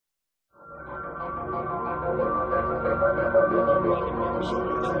musical,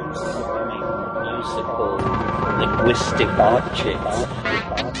 linguistic objects.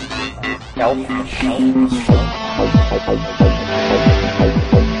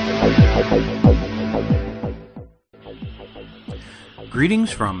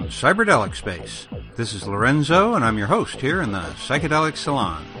 Greetings from Psychedelic Space. This is Lorenzo, and I'm your host here in the Psychedelic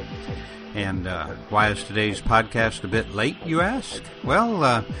Salon. And why is today's podcast a bit late, you ask?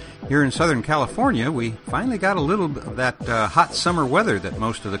 Well, here in Southern California, we finally got a little of that hot summer weather that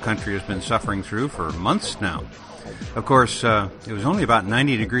most of the country has been suffering through for months now. Of course, it was only about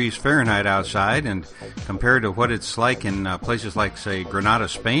 90 degrees Fahrenheit outside, and compared to what it's like in places like, say, Granada,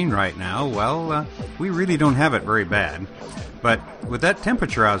 Spain right now, well, we really don't have it very bad. But with that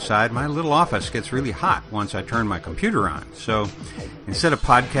temperature outside, my little office gets really hot once I turn my computer on. So instead of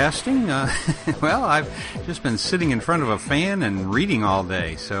podcasting, well, I've just been sitting in front of a fan and reading all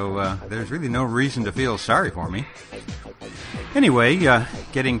day. So there's really no reason to feel sorry for me. Anyway,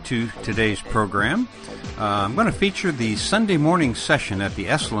 getting to today's program, I'm going to feature the Sunday morning session at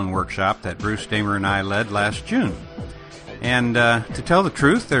the Salon workshop that Bruce Damer and I led last June. And to tell the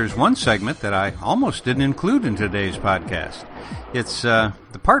truth, there's one segment that I almost didn't include in today's podcast. It's the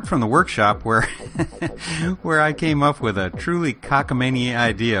part from the workshop where where I came up with a truly cockamamie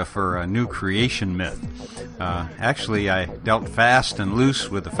idea for a new creation myth. Actually, I dealt fast and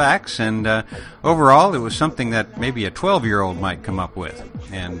loose with the facts, and overall, it was something that maybe a 12-year-old might come up with.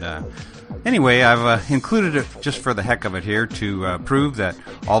 And anyway, I've included it just for the heck of it here to prove that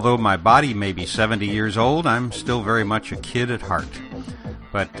although my body may be 70 years old, I'm still very much a kid at heart.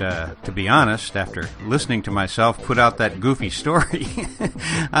 But to be honest, after listening to myself put out that goofy story,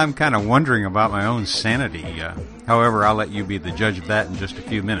 I'm kind of wondering about my own sanity. However, I'll let you be the judge of that in just a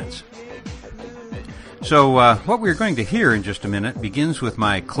few minutes. So what we're going to hear in just a minute begins with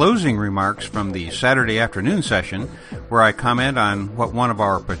my closing remarks from the Saturday afternoon session, where I comment on what one of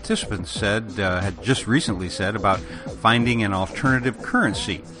our participants said, had just recently said about finding an alternative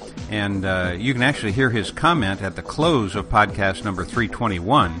currency. And you can actually hear his comment at the close of podcast number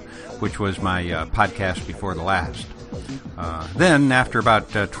 321, which was my podcast before the last. Then, after about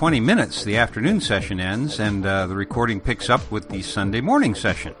 20 minutes, the afternoon session ends, and the recording picks up with the Sunday morning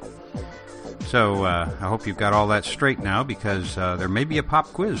session. So I hope you've got all that straight now, because there may be a pop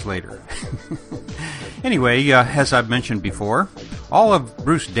quiz later. Anyway, as I've mentioned before, all of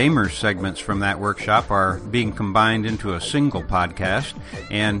Bruce Damer's segments from that workshop are being combined into a single podcast,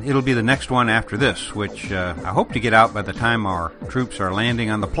 and it'll be the next one after this, which I hope to get out by the time our troops are landing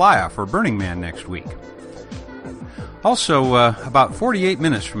on the playa for Burning Man next week. Also, about 48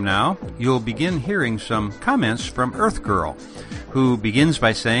 minutes from now, you'll begin hearing some comments from Earth Girl, who begins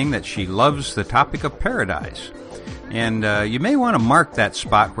by saying that she loves the topic of paradise. And you may want to mark that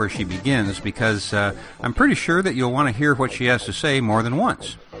spot where she begins, because I'm pretty sure that you'll want to hear what she has to say more than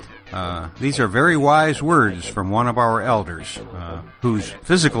once. These are very wise words from one of our elders, whose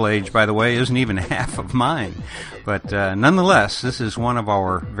physical age, by the way, isn't even half of mine. But nonetheless, this is one of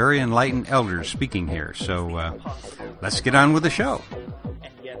our very enlightened elders speaking here. So let's get on with the show.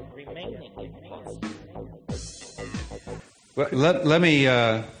 Well, let me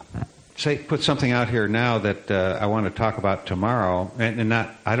put something out here now that I want to talk about tomorrow, and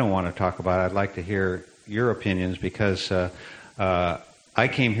not I don't want to talk about it. I'd like to hear your opinions, because I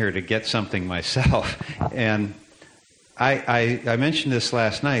came here to get something myself, and I mentioned this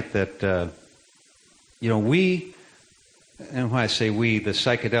last night that we, and when I say we, the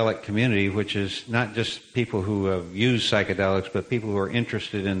psychedelic community, which is not just people who have used psychedelics, but people who are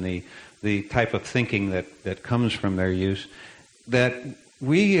interested in the type of thinking that comes from their use, that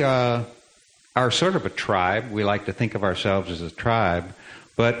we are sort of a tribe. We like to think of ourselves as a tribe,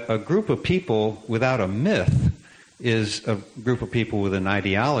 but a group of people without a myth is a group of people with an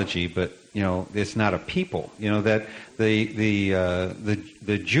ideology, but it's not a people. That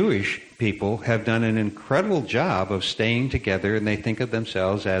the Jewish people have done an incredible job of staying together, and they think of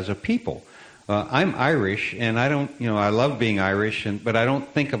themselves as a people. I'm Irish, and I don't, I love being Irish, but I don't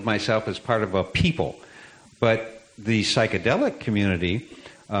think of myself as part of a people. But the psychedelic community,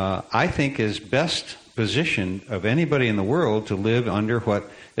 I think, is best positioned of anybody in the world to live under what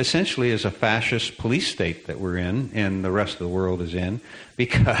essentially is a fascist police state that we're in, and the rest of the world is in,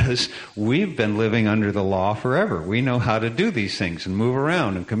 because we've been living under the law forever. We know how to do these things and move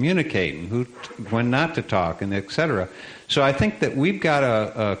around and communicate and when not to talk, and etc. So I think that we've got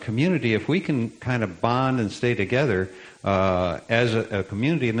a community, if we can kind of bond and stay together as a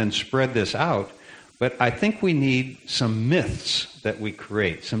community and then spread this out. But I think we need some myths that we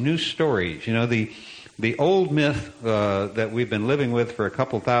create, some new stories. The old myth that we've been living with for a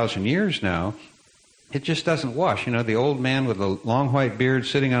couple thousand years now it just doesn't wash. The old man with a long white beard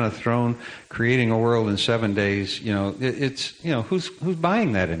sitting on a throne, creating a world in 7 days. Who's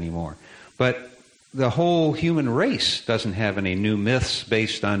buying that anymore? But the whole human race doesn't have any new myths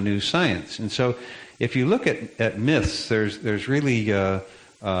based on new science. And so if you look at myths, there's really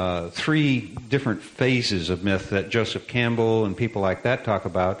 3 different phases of myth that Joseph Campbell and people like that talk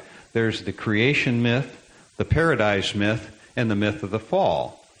about. There's the creation myth, the paradise myth, and the myth of the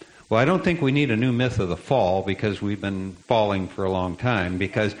fall. Well, I don't think we need a new myth of the fall, because we've been falling for a long time,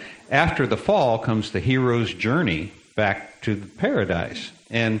 because after the fall comes the hero's journey back to the paradise.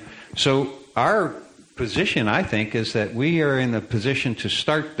 And so our position, I think, is that we are in a position to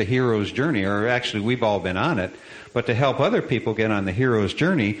start the hero's journey, or actually we've all been on it, but to help other people get on the hero's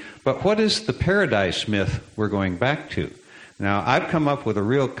journey. But what is the paradise myth we're going back to? Now, I've come up with a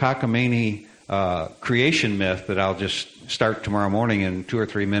real cockamamie creation myth that I'll just start tomorrow morning in 2 or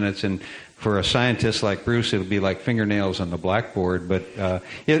 3 minutes, and for a scientist like Bruce, it'll be like fingernails on the blackboard. But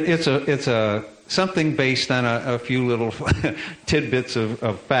it's a something based on a few little tidbits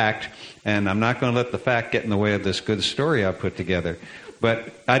of fact, and I'm not going to let the fact get in the way of this good story I put together.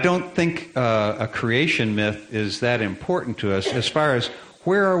 But I don't think a creation myth is that important to us as far as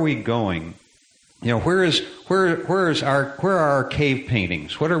where are we going. Where are our cave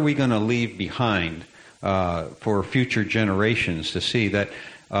paintings? What are we going to leave behind for future generations to see that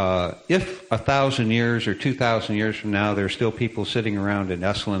if 1,000 years or 2,000 years from now there's still people sitting around in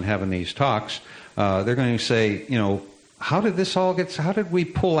Esalen having these talks, they're going to say, how did this all get? How did we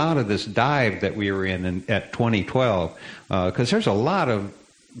pull out of this dive that we were in at 2012? Because there's a lot of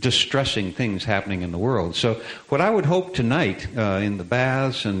distressing things happening in the world. So what I would hope tonight in the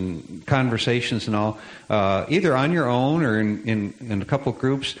baths and conversations and all, either on your own or in a couple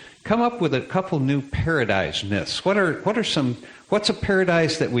groups, come up with a couple new paradise myths. What's a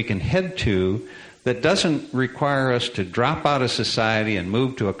paradise that we can head to that doesn't require us to drop out of society and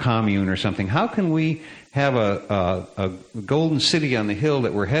move to a commune or something? How can we have a golden city on the hill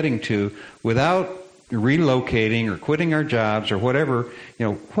that we're heading to without relocating or quitting our jobs or whatever?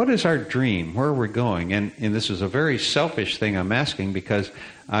 What is our dream? Where are we going? And this is a very selfish thing I'm asking, because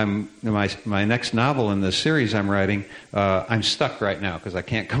my next novel in the series I'm writing, I'm stuck right now because I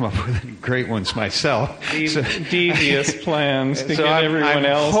can't come up with any great ones myself. Devious plans to get everyone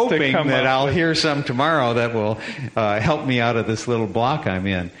else to come up. I'm hoping that I'll hear some tomorrow that will help me out of this little block I'm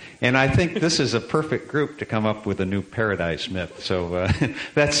in. And I think this is a perfect group to come up with a new paradise myth. So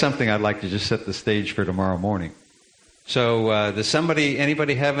that's something I'd like to just set the stage for tomorrow morning. So does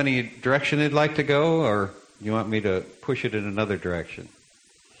anybody have any direction they'd like to go, or you want me to push it in another direction?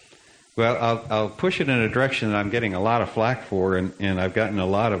 Well, I'll push it in a direction that I'm getting a lot of flack for, and I've gotten a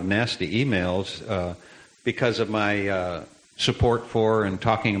lot of nasty emails because of my support for and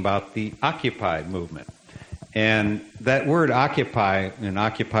talking about the Occupy movement. And that word Occupy and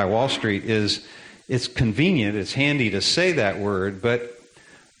Occupy Wall Street it's convenient, it's handy to say that word, but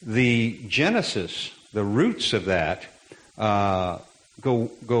the genesis, the roots of that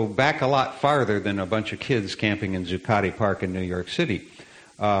go back a lot farther than a bunch of kids camping in Zuccotti Park in New York City.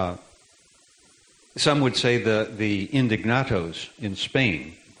 Some would say the Indignados in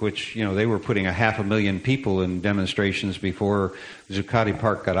Spain, which, they were putting 500,000 people in demonstrations before Zuccotti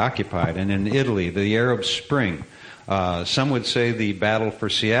Park got occupied. And in Italy, the Arab Spring. Some would say the battle for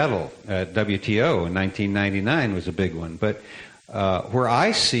Seattle at WTO in 1999 was a big one. But where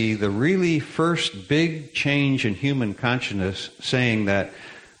I see the really first big change in human consciousness, saying that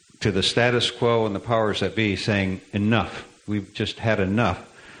to the status quo and the powers that be, saying enough, we've just had enough,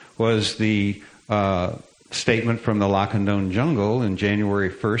 was the statement from the Lacandon jungle in January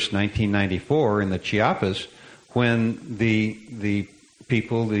 1st, 1994 in the Chiapas, when the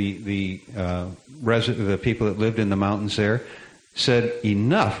people, the people that lived in the mountains there, said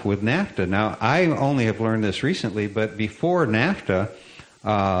enough with NAFTA. Now, I only have learned this recently, but before NAFTA,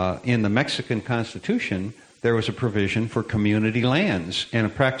 in the Mexican Constitution, there was a provision for community lands, and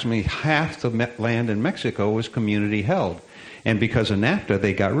approximately half the land in Mexico was community held. And because of NAFTA,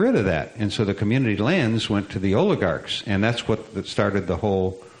 they got rid of that. And so the community lands went to the oligarchs, and that's what started the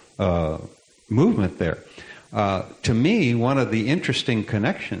whole movement there. To me, one of the interesting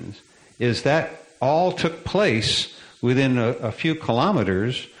connections is that all took place within a few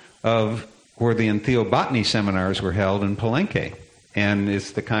kilometers of where the ethnobotany seminars were held in Palenque. And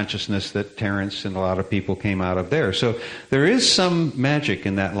it's the consciousness that Terence and a lot of people came out of there. So there is some magic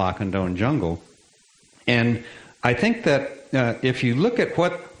in that Lacandon jungle. And I think that if you look at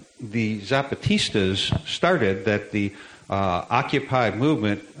what the Zapatistas started, that the Occupy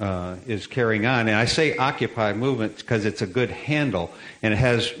movement is carrying on. And I say Occupy movement because it's a good handle, and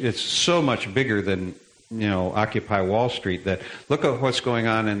it's so much bigger than, Occupy Wall Street. That look at what's going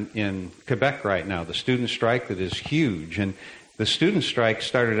on in Quebec right now, the student strike that is huge. And the student strike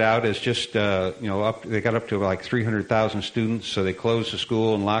started out as just, they got up to like 300,000 students, so they closed the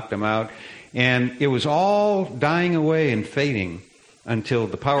school and locked them out. And it was all dying away and fading until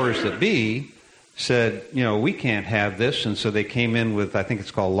the powers that be said, we can't have this. And so they came in with, I think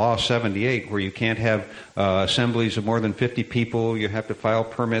it's called Law 78, where you can't have assemblies of more than 50 people. You have to file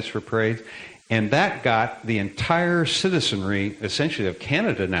permits for parades. And that got the entire citizenry, essentially, of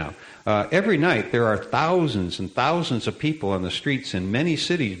Canada now. Every night there are thousands and thousands of people on the streets in many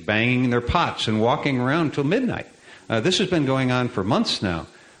cities banging their pots and walking around till midnight. This has been going on for months now.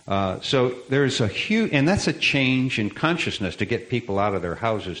 So there's a huge, and that's a change in consciousness to get people out of their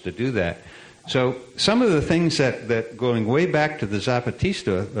houses to do that. So some of the things that going way back to the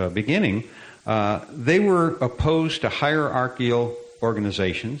Zapatista beginning, they were opposed to hierarchical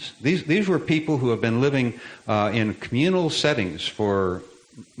organizations. These were people who have been living in communal settings for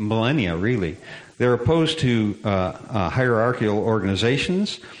millennia, really. They're opposed to hierarchical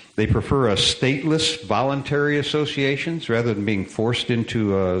organizations. They prefer a stateless, voluntary associations rather than being forced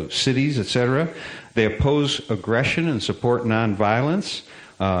into cities, etc. They oppose aggression and support nonviolence.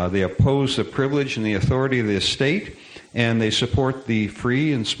 They oppose the privilege and the authority of the state, and they support the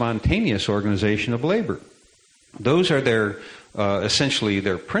free and spontaneous organization of labor. Those are their essentially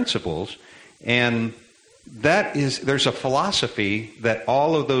their principles, and there's a philosophy that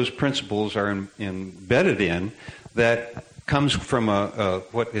all of those principles are embedded in that comes from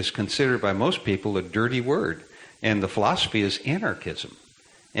what is considered by most people a dirty word, and the philosophy is anarchism.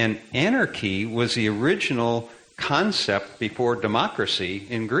 And anarchy was the original concept before democracy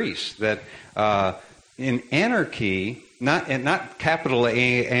in Greece. That in anarchy, not capital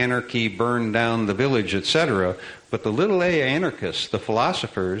A anarchy, burn down the village, etc., but the little a anarchists, the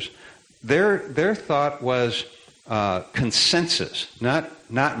philosophers, their thought was consensus,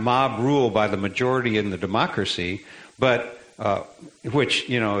 not mob rule by the majority in the democracy, but which,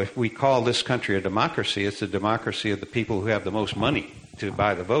 if we call this country a democracy, it's the democracy of the people who have the most money to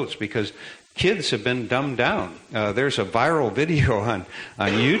buy the votes, because kids have been dumbed down. There's a viral video on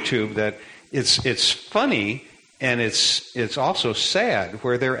YouTube that it's funny, and it's also sad,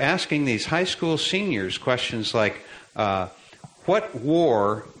 where they're asking these high school seniors questions like, what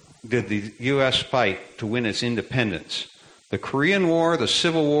war did the U.S. fight to win its independence? The Korean War, the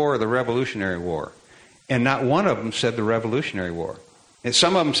Civil War, or the Revolutionary War? And not one of them said the Revolutionary War. And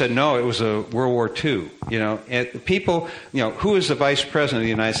some of them said, no, it was World War II. And people, who is the Vice President of the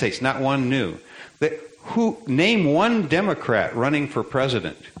United States? Not one knew. Name one Democrat running for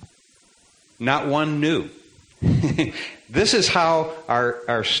president. Not one knew. This is how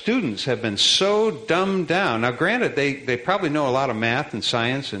our students have been so dumbed down. Now, granted, they probably know a lot of math and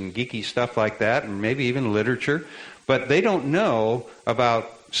science and geeky stuff like that, and maybe even literature, but they don't know about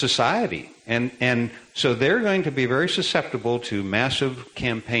society. And so they're going to be very susceptible to massive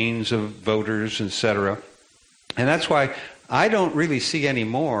campaigns of voters, etc. And that's why I don't really see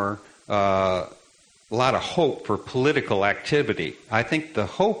anymore a lot of hope for political activity. I think the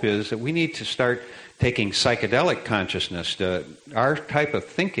hope is that we need to start taking psychedelic consciousness, to our type of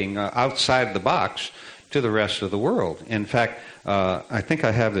thinking outside the box, to the rest of the world. In fact, I think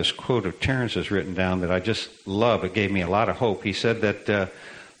I have this quote of Terence's written down that I just love. It gave me a lot of hope. He said that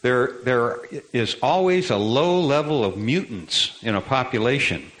there is always a low level of mutants in a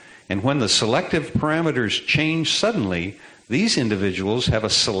population, and when the selective parameters change suddenly, these individuals have a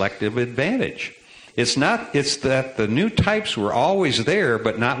selective advantage. It's that the new types were always there,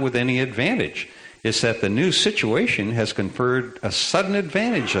 but not with any advantage. It's that the new situation has conferred a sudden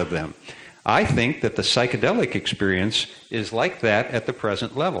advantage of them. I think that the psychedelic experience is like that at the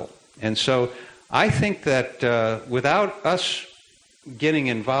present level. And so I think that without us getting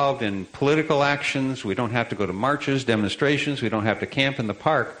involved in political actions, we don't have to go to marches, demonstrations, we don't have to camp in the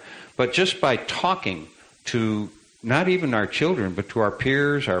park, but just by talking to not even our children, but to our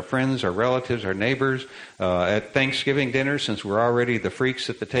peers, our friends, our relatives, our neighbors, at Thanksgiving dinner, since we're already the freaks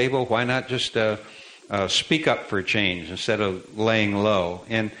at the table, why not just speak up for a change instead of laying low,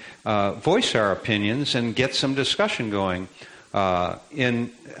 and voice our opinions and get some discussion going. I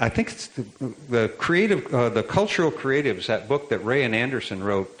think it's the Cultural Creatives, that book that Ray and Anderson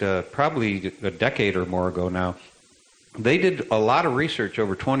wrote probably a decade or more ago now. They did a lot of research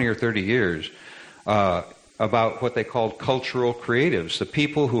over 20 or 30 years about what they called cultural creatives, the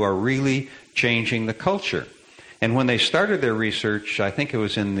people who are really changing the culture. And when they started their research, I think it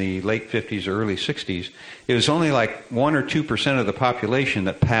was in the late 50s or early 60s, it was only like 1 or 2% of the population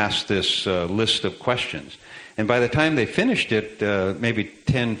that passed this list of questions. And by the time they finished it, maybe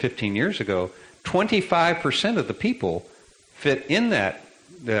 10, 15 years ago, 25% of the people fit in that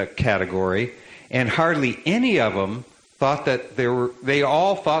category, and hardly any of them thought that they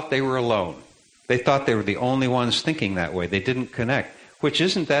all thought they were alone. They thought they were the only ones thinking that way. They didn't connect, which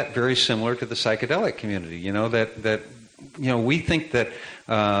isn't that very similar to the psychedelic community. We think that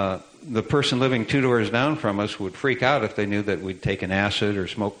the person living 2 doors down from us would freak out if they knew that we'd taken acid or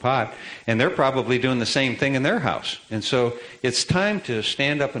smoked pot, and they're probably doing the same thing in their house. And so it's time to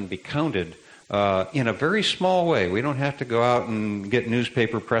stand up and be counted in a very small way. We don't have to go out and get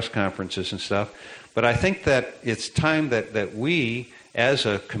newspaper press conferences and stuff, but I think that it's time that we, as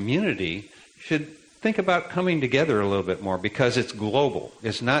a community, should think about coming together a little bit more, because it's global.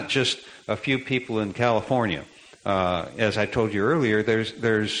 It's not just a few people in California. As I told you earlier,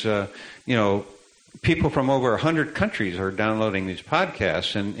 there's people from over 100 countries are downloading these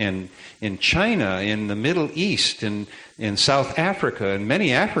podcasts, and in China, in the Middle East, in South Africa, and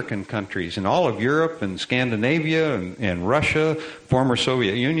many African countries, in all of Europe and Scandinavia and Russia, former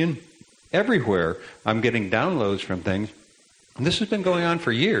Soviet Union, everywhere I'm getting downloads from things. And this has been going on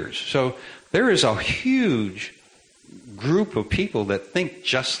for years. So there is a huge group of people that think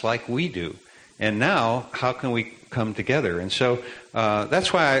just like we do. And now, how can we come together? And so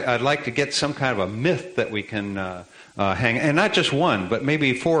that's why I'd like to get some kind of a myth that we can hang, and not just one, but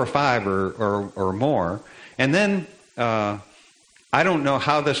maybe 4 or 5 or more. And then I don't know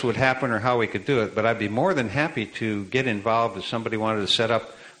how this would happen or how we could do it, but I'd be more than happy to get involved if somebody wanted to set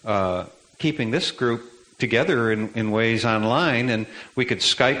up keeping this group together in ways online, and we could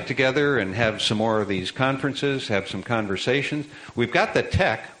Skype together and have some more of these conferences, have some conversations. We've got the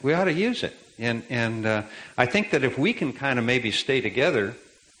tech. We ought to use it. And I think that if we can kind of maybe stay together,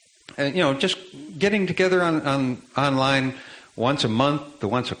 just getting together on online once a month,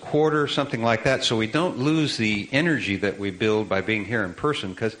 once a quarter, something like that, so we don't lose the energy that we build by being here in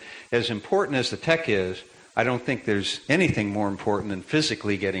person. Because as important as the tech is, I don't think there's anything more important than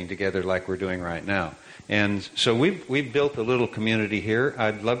physically getting together like we're doing right now. And so we've built a little community here.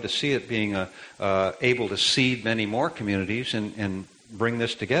 I'd love to see it being able to seed many more communities and bring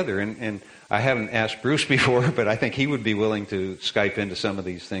this together. And I haven't asked Bruce before, but I think he would be willing to Skype into some of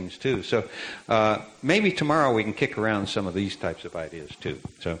these things too. So maybe tomorrow we can kick around some of these types of ideas too.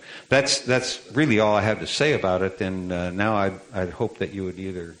 So that's really all I have to say about it. And now I'd hope that you would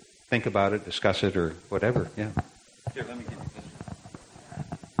either think about it, discuss it, or whatever. Yeah. Here, let me give you this.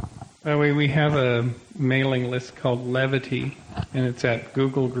 By the way, we have a mailing list called Levity, and it's at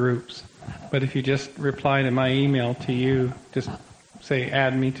Google Groups. But if you just reply to my email to you, just say,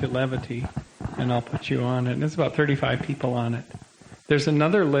 add me to Levity, and I'll put you on it. And there's about 35 people on it. There's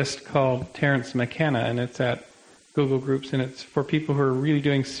another list called Terence McKenna, and it's at Google Groups, and it's for people who are really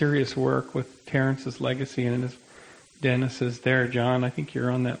doing serious work with Terence's legacy, and Dennis is there. John, I think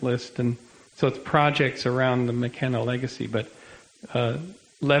you're on that list. And so it's projects around the McKenna legacy, but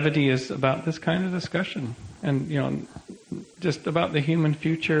Levity is about this kind of discussion, and just about the human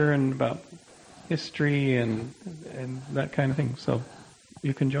future and about history and that kind of thing. So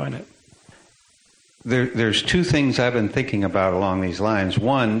you can join it. There's 2 things I've been thinking about along these lines.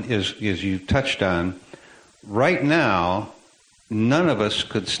 One is you touched on. Right now, none of us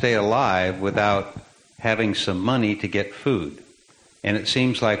could stay alive without having some money to get food, and it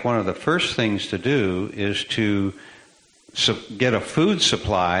seems like one of the first things to do is to get a food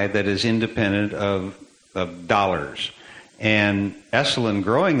supply that is independent of dollars. And Esalen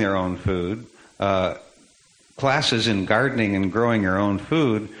growing their own food, classes in gardening and growing your own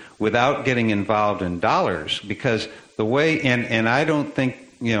food without getting involved in dollars, because the way, and I don't think,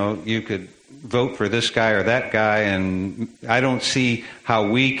 you could vote for this guy or that guy, and I don't see how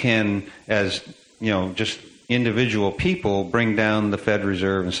we can, as, just individual people, bring down the Fed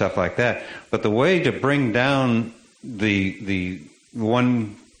Reserve and stuff like that. But the way to bring down the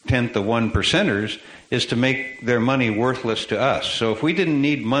 1/10 of 1%ers is to make their money worthless to us. So if we didn't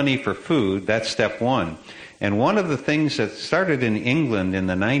need money for food, that's step one. And one of the things that started in England in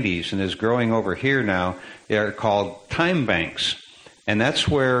the 90s and is growing over here now are called time banks. And that's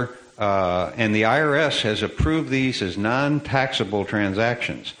where, and the IRS has approved these as non-taxable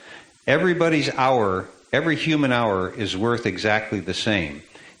transactions. Everybody's hour, every human hour is worth exactly the same.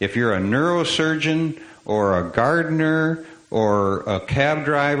 If you're a neurosurgeon or a gardener or a cab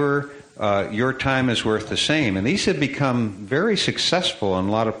driver, your time is worth the same. And these have become very successful in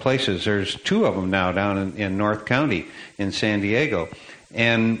a lot of places. There's 2 of them now down in North County in San Diego.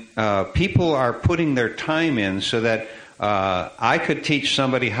 And people are putting their time in so that I could teach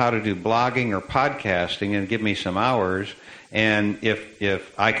somebody how to do blogging or podcasting and give me some hours. And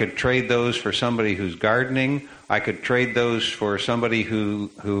if I could trade those for somebody who's gardening, I could trade those for somebody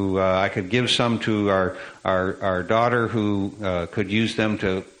who I could give some to our daughter who could use them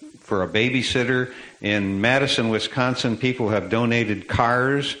for a babysitter. In Madison, Wisconsin, people have donated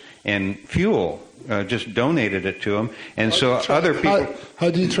cars and fuel, just donated it to them. And so other people... How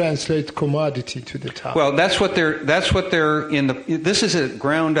do you translate commodity to the top? Well, that's what they're in the... This is a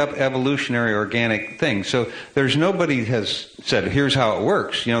ground-up evolutionary organic thing. So there's nobody has said, here's how it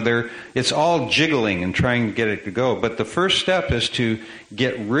works. It's all jiggling and trying to get it to go. But the first step is to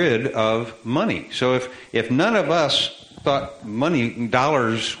get rid of money. So if none of us thought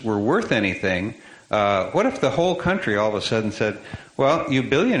dollars were worth anything, what if the whole country all of a sudden said, well, you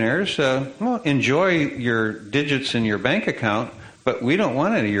billionaires, enjoy your digits in your bank account, but we don't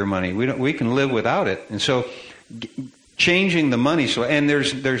want any of your money. We can live without it. And so changing the money. And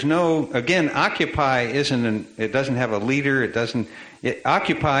there's no, again, Occupy it doesn't have a leader.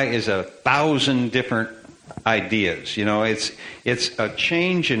 Occupy is 1,000 different ideas. It's a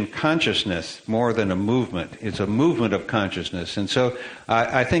change in consciousness more than a movement. It's a movement of consciousness. And so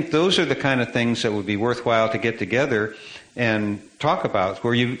I think those are the kind of things that would be worthwhile to get together and talk about,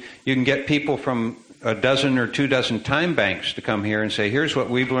 where you can get people from a dozen or 24 time banks to come here and say, here's what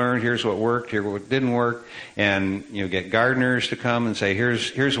we've learned, here's what worked, here's what didn't work, and get gardeners to come and say,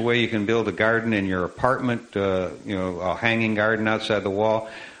 here's a way you can build a garden in your apartment, a hanging garden outside the wall.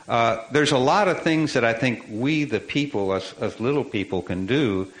 There's a lot of things that I think we, the people, us little people, can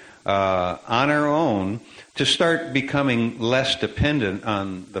do on our own to start becoming less dependent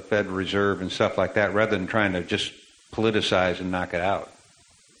on the Federal Reserve and stuff like that, rather than trying to just politicize and knock it out.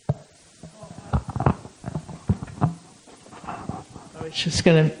 I was just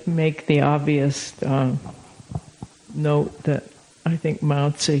going to make the obvious note that I think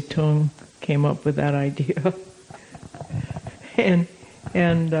Mao Zedong came up with that idea,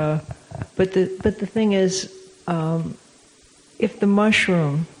 but the thing is, if the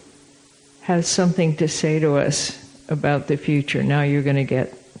mushroom has something to say to us about the future, now you're going to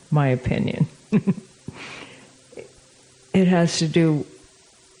get my opinion. It has to do,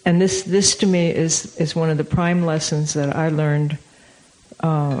 and this to me is one of the prime lessons that I learned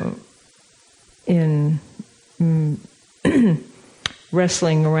in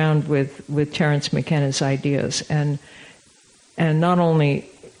wrestling around with Terence McKenna's ideas, and not only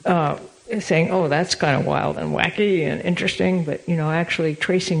saying, oh, that's kind of wild and wacky and interesting, but actually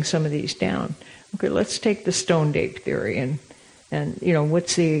tracing some of these down. Okay, let's take the stone date theory and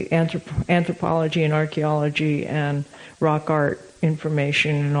what's the anthropology and archaeology and rock art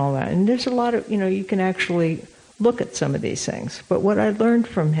information and all that. And there's a lot of, you can actually look at some of these things. But what I learned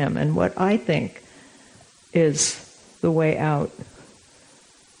from him and what I think is the way out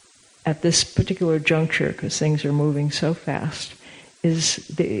at this particular juncture, because things are moving so fast, is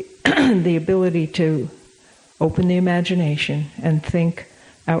the the ability to open the imagination and think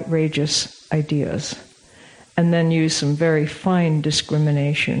outrageous ideas, and then use some very fine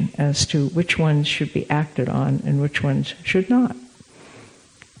discrimination as to which ones should be acted on and which ones should not,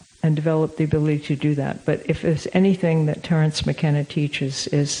 and develop the ability to do that. But if there's anything that Terence McKenna teaches,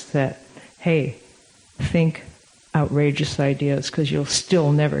 is that, hey, think outrageous ideas, because you'll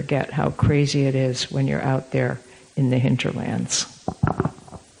still never get how crazy it is when you're out there in the hinterlands.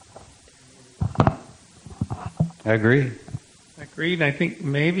 I agree. Agreed. I think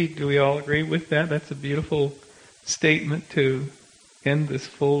maybe, do we all agree with that? That's a beautiful statement to end this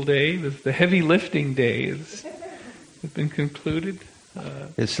full day. The heavy lifting day has been concluded.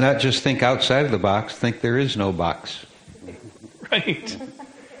 It's not just think outside of the box, think there is no box. Right.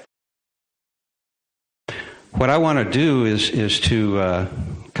 What I want to do is to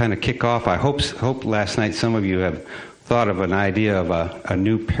kind of kick off. I hope last night some of you have thought of an idea of a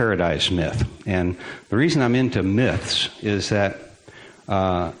new paradise myth. And the reason I'm into myths is that,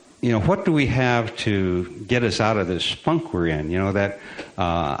 what do we have to get us out of this funk we're in? That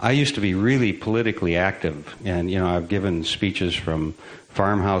I used to be really politically active, and, I've given speeches from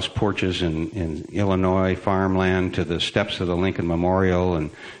farmhouse porches in Illinois farmland to the steps of the Lincoln Memorial, and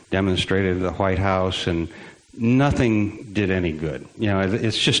demonstrated at the White House, and nothing did any good.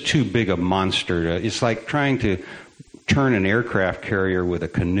 It's just too big a monster. It's like trying to turn an aircraft carrier with a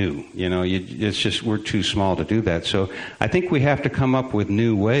canoe. It's just, we're too small to do that. So I think we have to come up with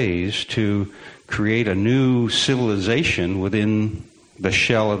new ways to create a new civilization within the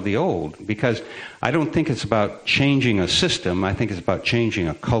shell of the old. Because I don't think it's about changing a system. I think it's about changing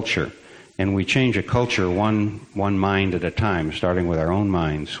a culture. and we change a culture one mind at a time, starting with our own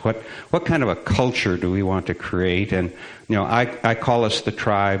minds. What kind of a culture do we want to create? And I call us the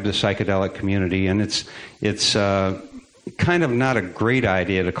tribe, the psychedelic community, and it's kind of not a great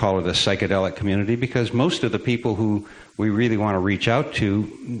idea to call it a psychedelic community, because most of the people who we really want to reach out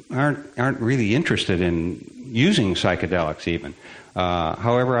to aren't really interested in using psychedelics even.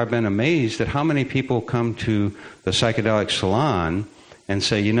 However, I've been amazed at how many people come to the Psychedelic Salon and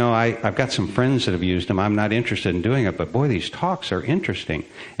say, I've got some friends that have used them. I'm not interested in doing it, but boy, these talks are interesting.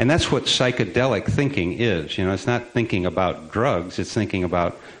 And that's what psychedelic thinking is. It's not thinking about drugs. It's thinking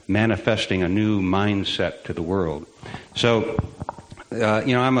about manifesting a new mindset to the world. So,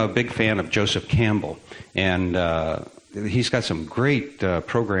 I'm a big fan of Joseph Campbell, and he's got some great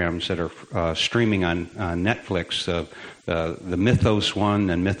programs that are streaming on Netflix, the Mythos 1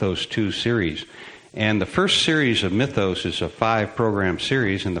 and Mythos 2 series. And the first series of Mythos is a 5-program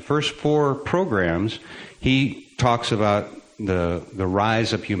series. In the first 4 programs, he talks about the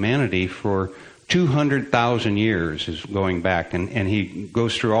rise of humanity for 200,000 years is going back. And he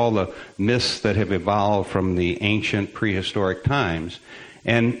goes through all the myths that have evolved from the ancient prehistoric times.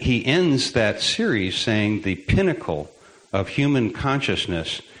 And he ends that series saying the pinnacle of human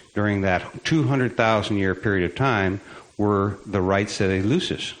consciousness during that 200,000-year period of time were the rites at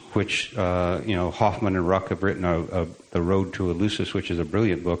Eleusis, which Hoffman and Ruck have written The Road to Eleusis, which is a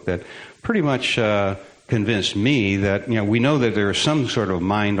brilliant book that pretty much convinced me that we know that there is some sort of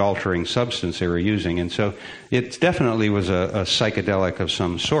mind-altering substance they were using, and so it definitely was a psychedelic of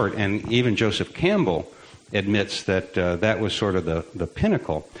some sort. And even Joseph Campbell admits that that was sort of the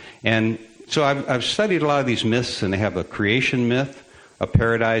pinnacle. And so I've studied a lot of these myths, and they have a creation myth, a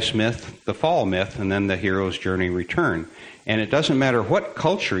paradise myth, the fall myth, and then the hero's journey return. And it doesn't matter what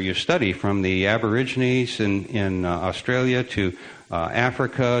culture you study, from the Aborigines in Australia to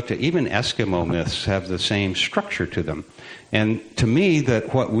Africa to even Eskimo myths have the same structure to them. And to me,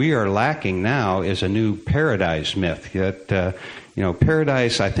 that what we are lacking now is a new paradise myth. That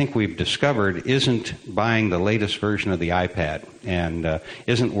paradise, I think we've discovered, isn't buying the latest version of the iPad, and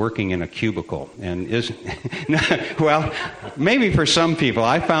isn't working in a cubicle, and isn't well, maybe for some people.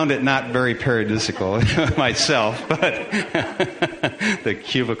 I found it not very paradisical myself, but the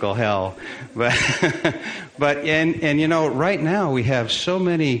cubicle hell. But right now we have so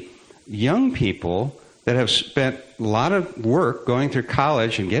many young people that have spent a lot of work going through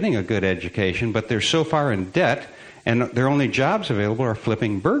college and getting a good education, but they're so far in debt, and their only jobs available are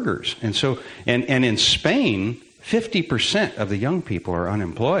flipping burgers. And so, and in Spain, 50% of the young people are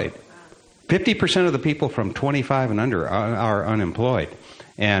unemployed. 50% of the people from 25 and under are unemployed.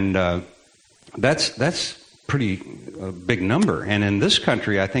 And that's pretty big number. And in this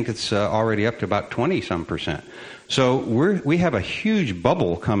country, I think it's already up to about 20-some%. So we have a huge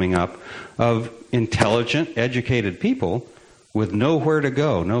bubble coming up of intelligent, educated people with nowhere to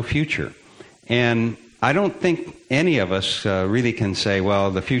go, no future. And I don't think any of us really can say,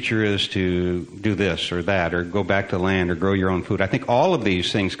 well, the future is to do this or that, or go back to land, or grow your own food. I think all of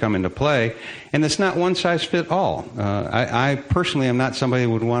these things come into play, and it's not one size fit all. I personally am not somebody who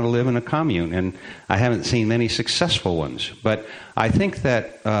would want to live in a commune, and I haven't seen many successful ones. But I think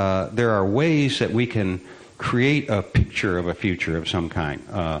that there are ways that we can create a picture of a future of some kind.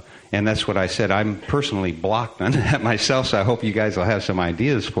 And that's what I said. I'm personally blocked on that myself, so I hope you guys will have some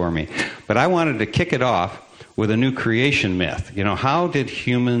ideas for me. But I wanted to kick it off with a new creation myth. How did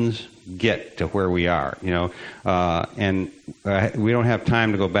humans get to where we are? And we don't have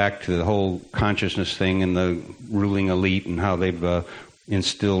time to go back to the whole consciousness thing and the ruling elite and how they've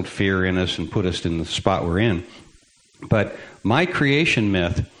instilled fear in us and put us in the spot we're in. But my creation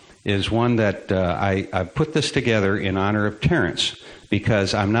myth is one that I put this together in honor of Terence,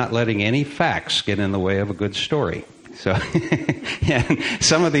 because I'm not letting any facts get in the way of a good story. So, and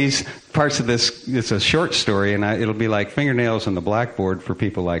some of these parts of this, it's a short story, and it'll be like fingernails on the blackboard for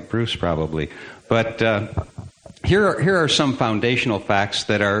people like Bruce, probably. But here are some foundational facts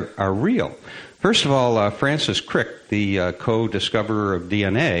that are real. First of all, Francis Crick, the co-discoverer of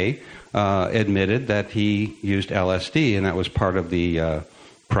DNA, admitted that he used LSD, and that was part of the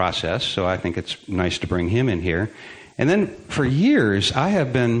process. So I think it's nice to bring him in here. And then for years, I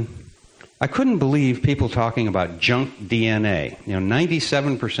couldn't believe people talking about junk DNA.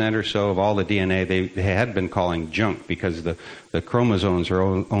 97% or so of all the DNA they had been calling junk, because the chromosomes are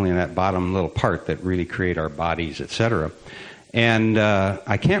only in that bottom little part that really create our bodies, etc. And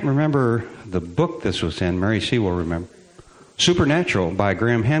I can't remember the book this was in. Mary C. will remember. Supernatural by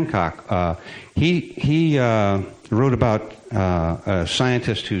Graham Hancock. He wrote about a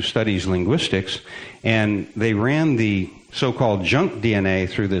scientist who studies linguistics, and they ran the so-called junk DNA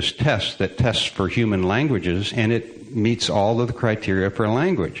through this test that tests for human languages, and it meets all of the criteria for a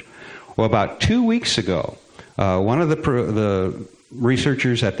language. Well, about 2 weeks ago, one of the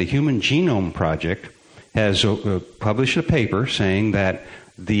researchers at the Human Genome Project has published a paper saying that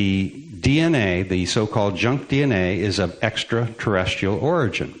the DNA, the so-called junk DNA, is of extraterrestrial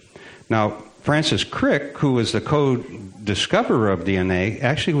origin. Now, Francis Crick, who was the co-discoverer of DNA,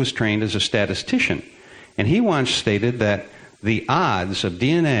 actually was trained as a statistician. And he once stated that the odds of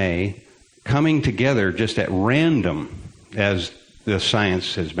DNA coming together just at random, as the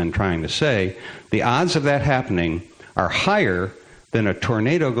science has been trying to say, the odds of that happening are higher than a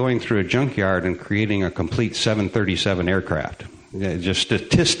tornado going through a junkyard and creating a complete 737 aircraft, just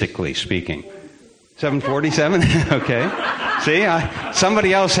statistically speaking. 747? Okay. See,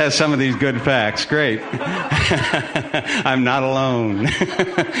 somebody else has some of these good facts. Great. I'm not alone.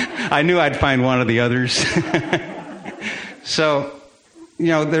 I knew I'd find one of the others. So,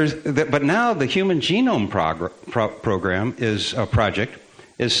 but now the Human Genome Program project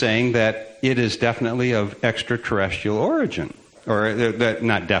is saying that it is definitely of extraterrestrial origin. Or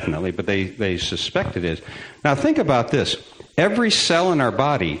not definitely, but they suspect it is. Now think about this. Every cell in our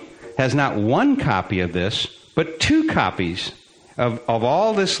body has not one copy of this, but 2 copies of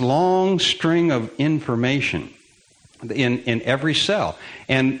all this long string of information in every cell.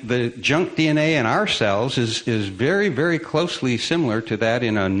 And the junk DNA in our cells is very, very closely similar to that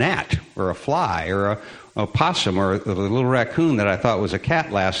in a gnat or a fly or a possum or the little raccoon that I thought was a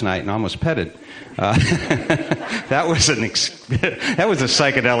cat last night and almost petted. That was a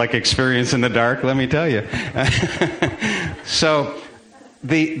psychedelic experience in the dark, let me tell you. So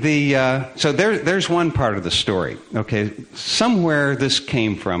there's one part of the story. Okay, somewhere this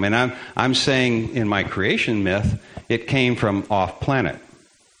came from, and I'm saying in my creation myth, it came from off planet.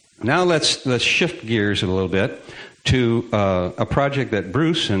 Now let's shift gears a little bit to a project that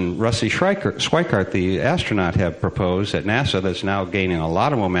Bruce and Rusty Schweikart, the astronaut, have proposed at NASA that's now gaining a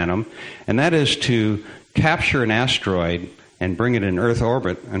lot of momentum, and that is to capture an asteroid and bring it in Earth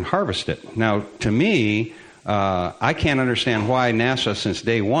orbit and harvest it. Now, to me, I can't understand why NASA, since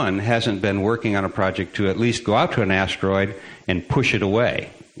day one, hasn't been working on a project to at least go out to an asteroid and push it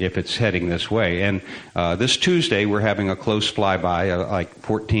away if it's heading this way. And this Tuesday, we're having a close flyby, like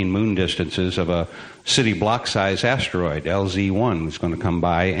 14 moon distances, of a city block-size asteroid, LZ1, is going to come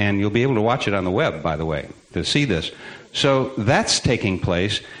by, and you'll be able to watch it on the web, by the way, to see this. So that's taking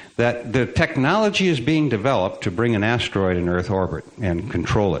place, that the technology is being developed to bring an asteroid in Earth orbit and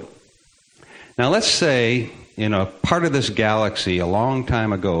control it. Now let's say in a part of this galaxy a long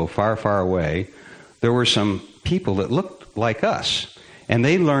time ago, far, far away, there were some people that looked like us, and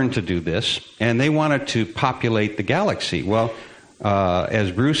they learned to do this, and they wanted to populate the galaxy. Well,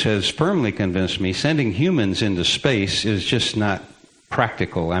 as Bruce has firmly convinced me, sending humans into space is just not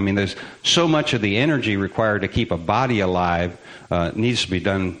practical. I mean, there's so much of the energy required to keep a body alive needs to be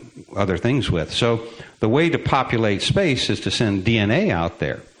done other things with. So the way to populate space is to send DNA out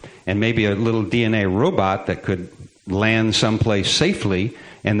there, and maybe a little DNA robot that could land someplace safely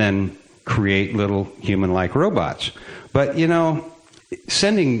and then create little human-like robots. But,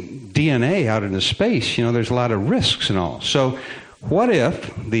 sending DNA out into space, there's a lot of risks and all. So what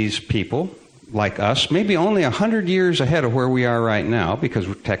if these people, like us, maybe only 100 years ahead of where we are right now, because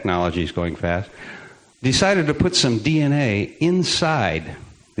technology is going fast, decided to put some DNA inside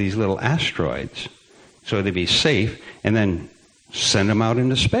these little asteroids so they'd be safe, and then send them out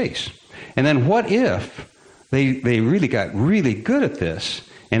into space? And then what if they really got really good at this,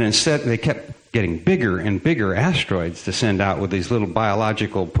 and instead they kept getting bigger and bigger asteroids to send out with these little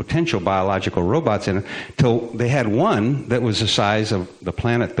potential biological robots in it, till they had one that was the size of the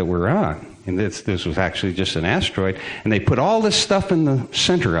planet that we're on. And this was actually just an asteroid, and they put all this stuff in the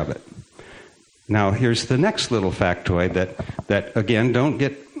center of it. Now, here's the next little factoid that again, don't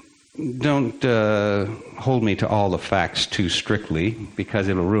hold me to all the facts too strictly, because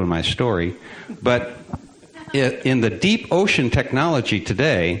it'll ruin my story. But in the deep ocean technology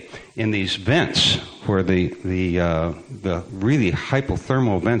today, in these vents, where the really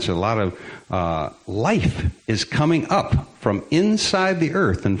hypothermal vents, a lot of life is coming up from inside the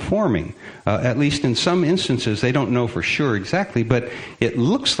Earth and forming. At least in some instances, they don't know for sure exactly, but it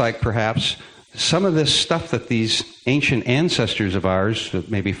looks like perhaps some of this stuff that these ancient ancestors of ours,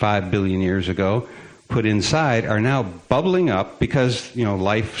 maybe 5 billion years ago, put inside, are now bubbling up because,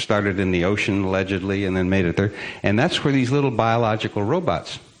 life started in the ocean, allegedly, and then made it there. And that's where these little biological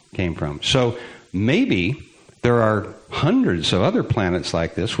robots came from. So maybe there are hundreds of other planets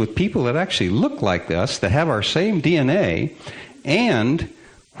like this with people that actually look like us, that have our same DNA, and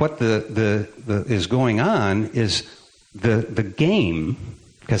what is going on is the game,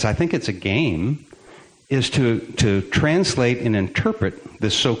 because I think it's a game, is to translate and interpret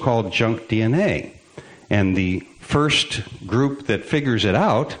this so-called junk DNA. And the first group that figures it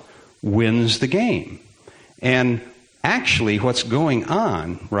out wins the game. And actually what's going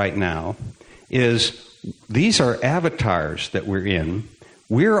on right now is these are avatars that we're in.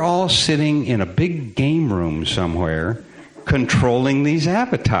 We're all sitting in a big game room somewhere controlling these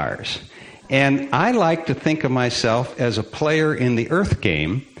avatars. And I like to think of myself as a player in the Earth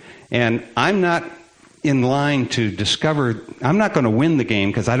game, and I'm not in line to discover, I'm not going to win the game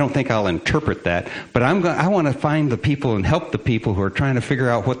because I don't think I'll interpret that, but I want to find the people and help the people who are trying to figure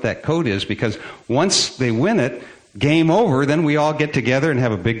out what that code is, because once they win it, game over, then we all get together and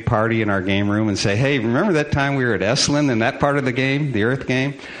have a big party in our game room and say, hey, remember that time we were at Esalen in that part of the game, the Earth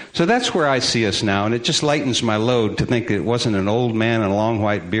game? So that's where I see us now, and it just lightens my load to think that it wasn't an old man in a long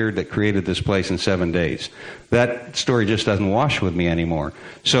white beard that created this place in 7 days. That story just doesn't wash with me anymore.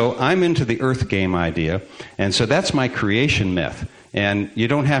 So I'm into the Earth game idea, and so that's my creation myth. And you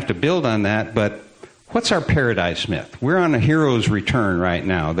don't have to build on that, but what's our paradise myth? We're on a hero's return right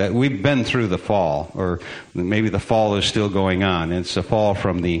now. That we've been through the fall, or maybe the fall is still going on. It's a fall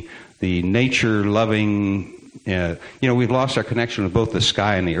from the nature-loving. We've lost our connection with both the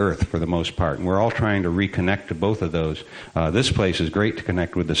sky and the earth for the most part, and we're all trying to reconnect to both of those. This place is great to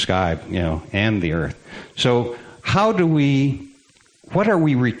connect with the sky, and the earth. So, what are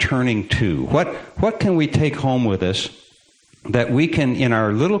we returning to? What can we take home with us that we can, in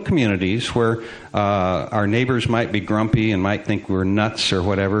our little communities where our neighbors might be grumpy and might think we're nuts or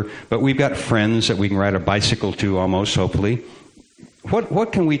whatever, but we've got friends that we can ride a bicycle to almost, hopefully.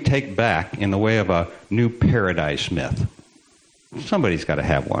 What can we take back in the way of a new paradise myth? Somebody's got to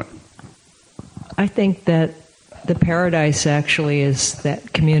have one. I think that the paradise actually is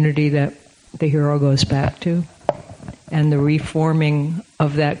that community that the hero goes back to, and the reforming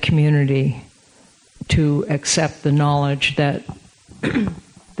of that community to accept the knowledge that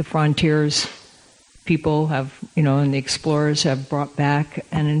the frontiers people have, and the explorers have brought back.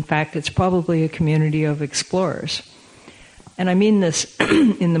 And in fact, it's probably a community of explorers. And I mean this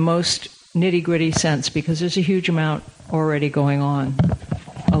in the most nitty-gritty sense, because there's a huge amount already going on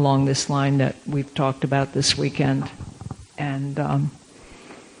along this line that we've talked about this weekend. And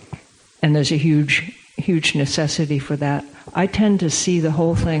there's a huge necessity for that. I tend to see the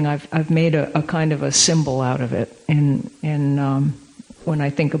whole thing. I've made a kind of a symbol out of it in when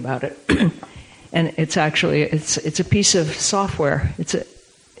I think about it, and it's actually it's a piece of software.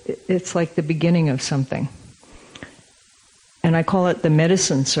 It's like the beginning of something, and I call it the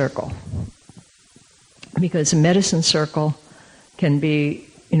medicine circle, because a medicine circle can be,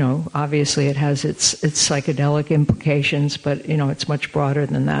 obviously it has its psychedelic implications, but it's much broader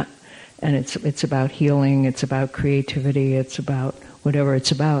than that. And it's about healing, it's about creativity, it's about whatever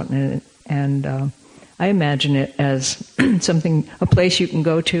it's about. And I imagine it as a place you can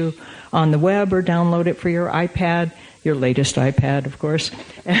go to on the web or download it for your iPad, your latest iPad, of course,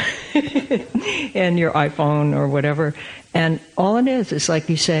 and your iPhone or whatever. And all it is like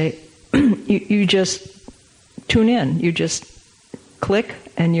you say, you just tune in, you just click,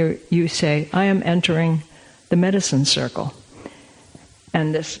 and you say, I am entering the medicine circle.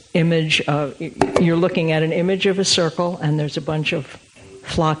 And this image you're looking at an image of a circle, and there's a bunch of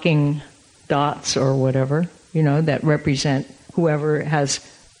flocking dots or whatever, that represent whoever has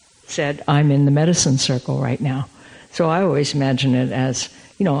said, I'm in the medicine circle right now. So I always imagine it as,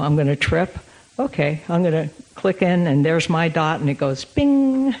 I'm going to trip. Okay, I'm going to click in, and there's my dot, and it goes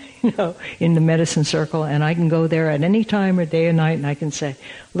bing, in the medicine circle, and I can go there at any time or day or night, and I can say,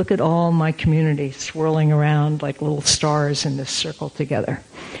 look at all my community swirling around like little stars in this circle together.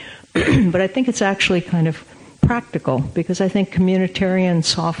 But I think it's actually kind of practical, because I think communitarian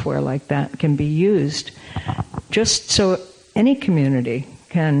software like that can be used just so any community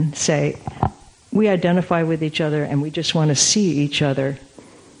can say, we identify with each other and we just want to see each other,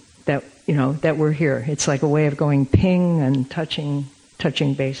 that we're here. It's like a way of going ping and touching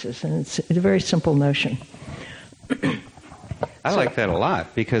bases, and it's a very simple notion. I like that a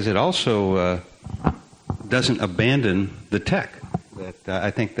lot, because it also doesn't abandon the tech.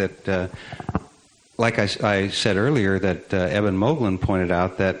 I think that, like I said earlier, that Eben Moglen pointed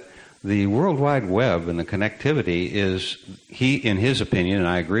out that the World Wide Web and the connectivity is, in his opinion, and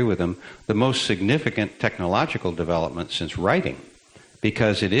I agree with him, the most significant technological development since writing,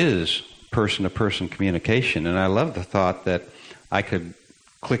 because it is person-to-person communication. And I love the thought that I could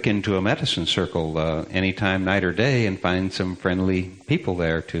click into a medicine circle anytime, night or day, and find some friendly people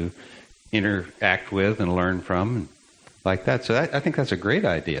there to interact with and learn from, like that. So I think that's a great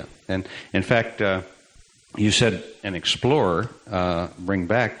idea. And in fact, you said an explorer, bring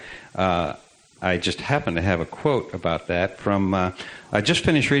back. I just happen to have a quote about that from, I just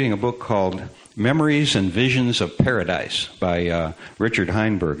finished reading a book called Memories and Visions of Paradise by Richard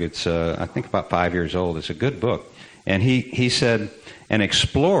Heinberg. It's, I think, about 5 years old. It's a good book. And he said, an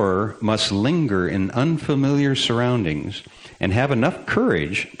explorer must linger in unfamiliar surroundings and have enough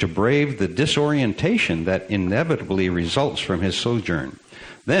courage to brave the disorientation that inevitably results from his sojourn.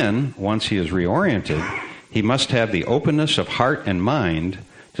 Then, once he is reoriented, he must have the openness of heart and mind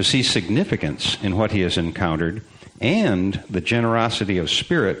to see significance in what he has encountered and the generosity of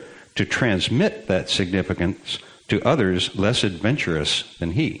spirit to transmit that significance to others less adventurous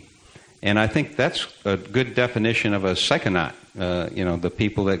than he. And I think that's a good definition of a psychonaut. The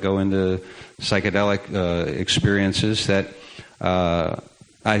people that go into psychedelic experiences that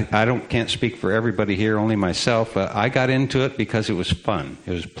I can't speak for everybody here, only myself. I got into it because it was fun.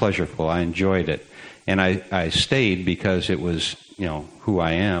 It was pleasurable. I enjoyed it. And I stayed because it was, who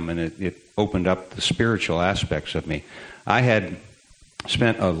I am, and it opened up the spiritual aspects of me. I had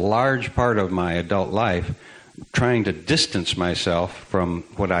spent a large part of my adult life trying to distance myself from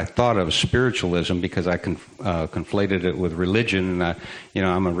what I thought of spiritualism because I conflated it with religion. And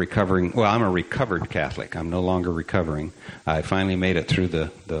I'm a recovered Catholic. I'm no longer recovering. I finally made it through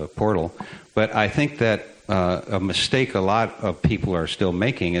the portal. But I think that a mistake a lot of people are still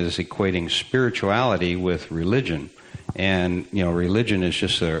making is equating spirituality with religion. And, religion is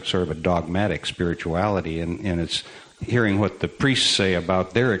just a sort of a dogmatic spirituality, and it's hearing what the priests say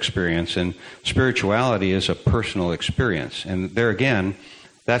about their experience, and spirituality is a personal experience. And there again,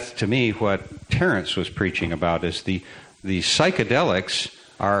 that's to me what Terence was preaching about, is the psychedelics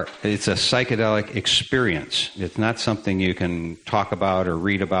it's a psychedelic experience. It's not something you can talk about or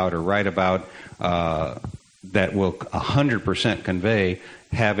read about or write about that will 100% convey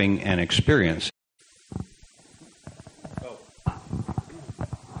having an experience.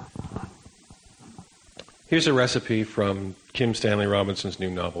 Here's a recipe from Kim Stanley Robinson's new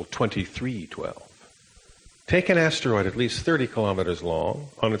novel, 2312. Take an asteroid at least 30 kilometers long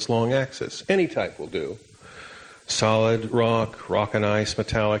on its long axis. Any type will do. Solid, rock and ice,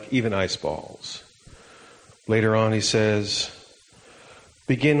 metallic, even ice balls. Later on he says,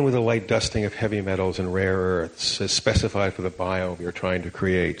 begin with a light dusting of heavy metals and rare earths as specified for the biome you're trying to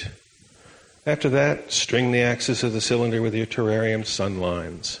create. After that, string the axis of the cylinder with your terrarium sun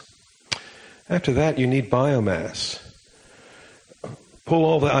lines. After that, you need biomass. Pull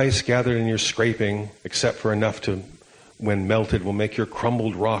all the ice gathered in your scraping, except for enough to, when melted, will make your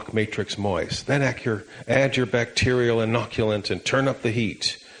crumbled rock matrix moist. Then add your bacterial inoculant and turn up the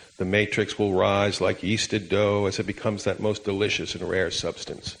heat. The matrix will rise like yeasted dough as it becomes that most delicious and rare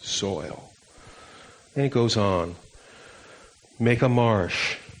substance, soil. Then it goes on. Make a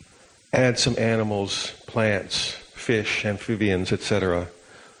marsh. Add some animals, plants, fish, amphibians, etc.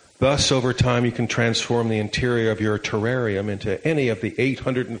 Thus, over time, you can transform the interior of your terrarium into any of the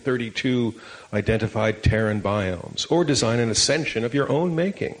 832 identified Terran biomes, or design an ascension of your own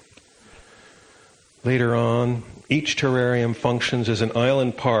making. Later on, each terrarium functions as an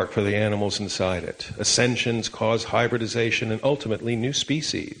island park for the animals inside it. Ascensions cause hybridization and ultimately new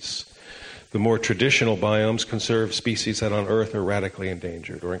species. The more traditional biomes conserve species that on Earth are radically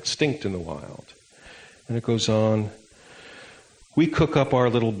endangered or extinct in the wild. And it goes on. We cook up our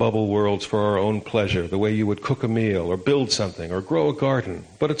little bubble worlds for our own pleasure, the way you would cook a meal or build something or grow a garden.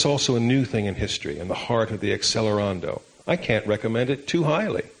 But it's also a new thing in history, in the heart of the accelerando. I can't recommend it too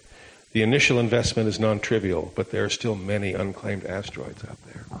highly. The initial investment is non-trivial, but there are still many unclaimed asteroids out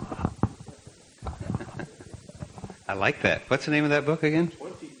there. I like that. What's the name of that book again?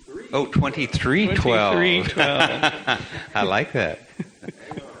 23. Oh, 2312. 2312. I like that.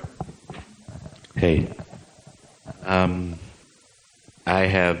 Hey. I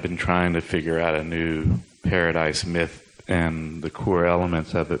have been trying to figure out a new paradise myth, and the core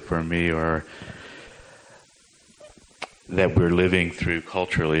elements of it for me are that we're living through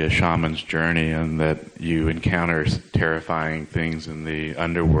culturally a shaman's journey, and that you encounter terrifying things in the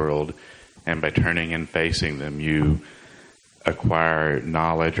underworld, and by turning and facing them, you acquire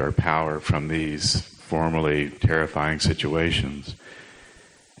knowledge or power from these formerly terrifying situations.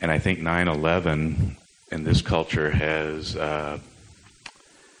 And I think 9/11 in this culture has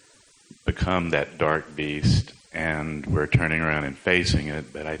become that dark beast, and we're turning around and facing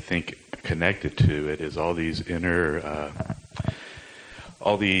it. But I think connected to it is all these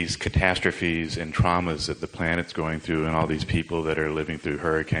all these catastrophes and traumas that the planet's going through, and all these people that are living through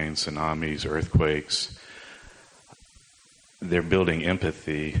hurricanes, tsunamis, earthquakes. They're building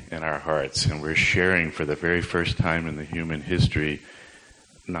empathy in our hearts, and we're sharing for the very first time in the human history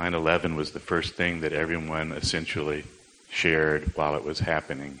 9/11 was the first thing that everyone essentially shared while it was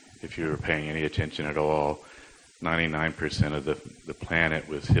happening. If you were paying any attention at all, 99% of the planet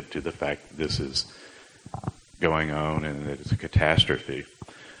was hip to the fact that this is going on and that it's a catastrophe.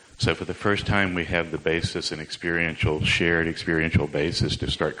 So for the first time, we have the basis, an shared experiential basis to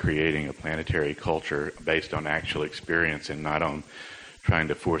start creating a planetary culture based on actual experience and not on trying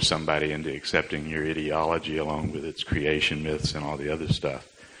to force somebody into accepting your ideology along with its creation myths and all the other stuff.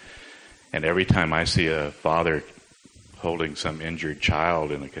 And every time I see a father holding some injured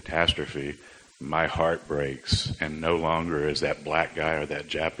child in a catastrophe, my heart breaks, and no longer is that black guy or that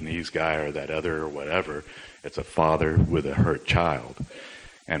Japanese guy or that other or whatever. It's a father with a hurt child.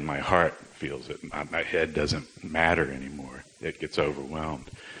 And my heart feels it. My head doesn't matter anymore. It gets overwhelmed.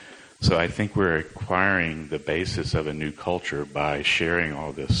 So I think we're acquiring the basis of a new culture by sharing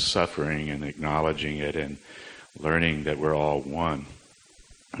all this suffering and acknowledging it and learning that we're all one.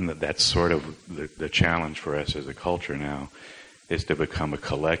 And that's sort of the challenge for us as a culture now, is to become a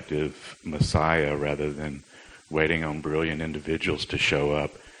collective messiah rather than waiting on brilliant individuals to show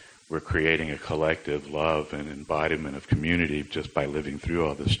up. We're creating a collective love and embodiment of community just by living through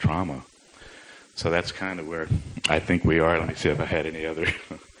all this trauma. So that's kind of where I think we are. Let me see if I had any other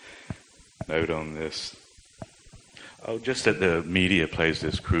note on this. Oh, just that the media plays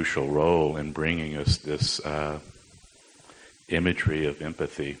this crucial role in bringing us this imagery of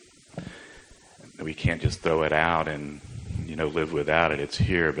empathy. We can't just throw it out and live without it. It's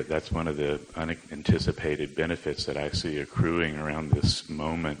here, but that's one of the unanticipated benefits that I see accruing around this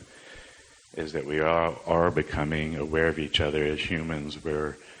moment, is that we are becoming aware of each other as humans,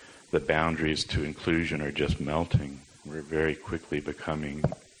 where the boundaries to inclusion are just melting. We're very quickly becoming,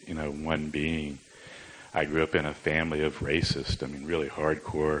 one being. I grew up in a family of racist, really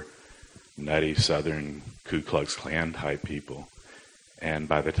hardcore, nutty Southern Ku Klux Klan type people. And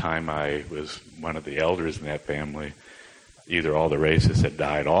by the time I was one of the elders in that family, either all the racists had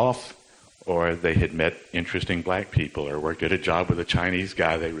died off, or they had met interesting black people, or worked at a job with a Chinese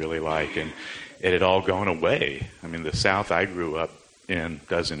guy they really like, and it had all gone away. The South I grew up in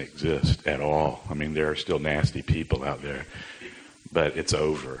doesn't exist at all. There are still nasty people out there, but it's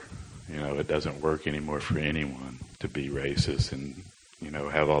over. It doesn't work anymore for anyone to be racist and,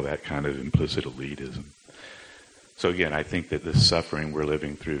 have all that kind of implicit elitism. So again, I think that the suffering we're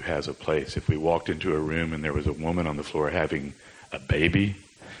living through has a place. If we walked into a room and there was a woman on the floor having a baby,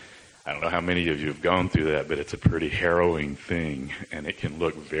 I don't know how many of you have gone through that, but it's a pretty harrowing thing, and it can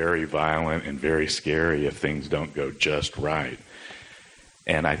look very violent and very scary if things don't go just right.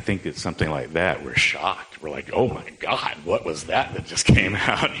 And I think it's something like that. We're shocked. We're like, oh my God, what was that just came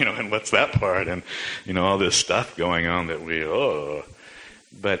out? And what's that part? And, all this stuff going on that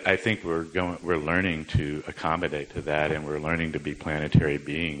But I think we're learning to accommodate to that, and we're learning to be planetary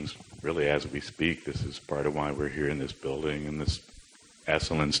beings, really, as we speak. This is part of why we're here in this building, and this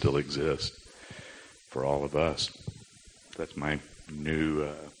Salon still exists for all of us. That's my new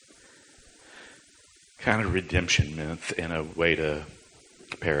kind of redemption myth and a way to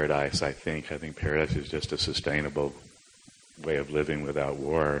paradise, I think. I think paradise is just a sustainable way of living without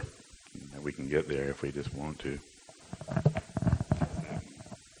war. We can get there if we just want to.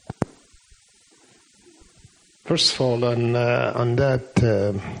 First of all, on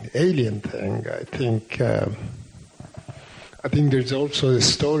that alien thing, I think there's also a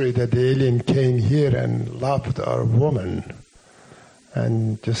story that the alien came here and loved our woman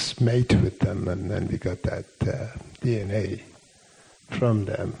and just mate with them, and then we got that DNA from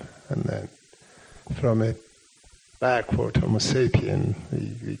them, and then from it backward, Homo sapien,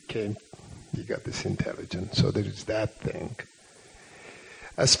 we got this intelligence. So there is that thing.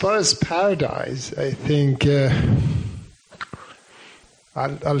 As far as paradise, I think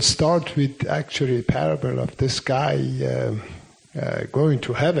I'll start with actually a parable of this guy going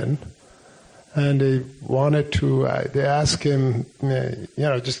to heaven, and they wanted to. They asked him,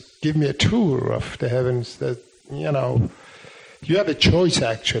 just give me a tour of the heavens. That you have a choice.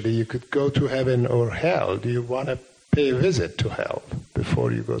 Actually, you could go to heaven or hell. Do you want to pay a visit to hell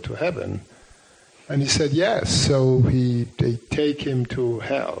before you go to heaven? And he said yes. So they take him to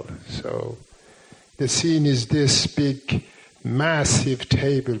hell. So the scene is this big, massive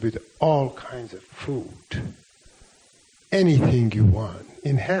table with all kinds of food, anything you want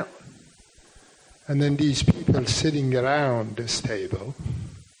in hell. And then these people sitting around this table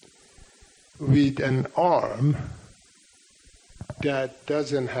with an arm that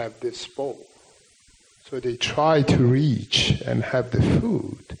doesn't have this bowl. So they try to reach and have the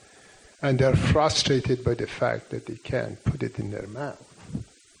food, and they're frustrated by the fact that they can't put it in their mouth,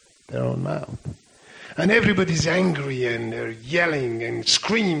 their own mouth. And everybody's angry and they're yelling and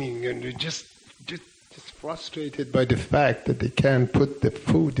screaming and they're just frustrated by the fact that they can't put the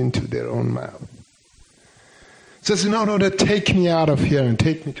food into their own mouth. Says, no, take me out of here and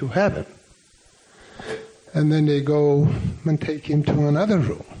take me to heaven. And then they go and take him to another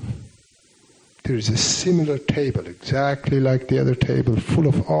room. There is a similar table, exactly like the other table, full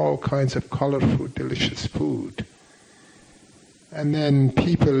of all kinds of colorful, delicious food. And then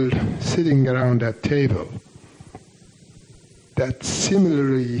people sitting around that table that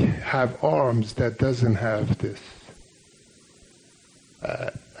similarly have arms that doesn't have this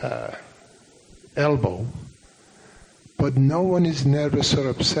elbow, but no one is nervous or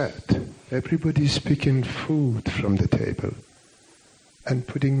upset. Everybody's picking food from the table and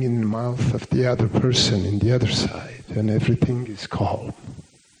putting in the mouth of the other person in the other side, and everything is calm.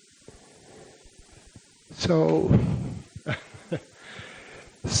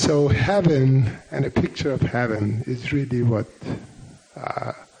 So heaven and a picture of heaven is really what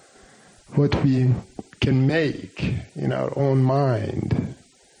we can make in our own mind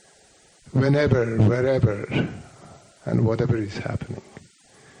whenever, wherever, and whatever is happening.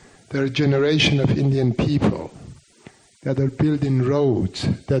 There are a generation of Indian people that are building roads,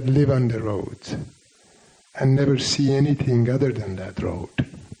 that live on the roads, and never see anything other than that road.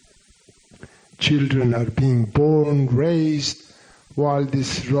 Children are being born, raised, while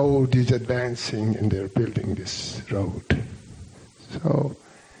this road is advancing and they're building this road. So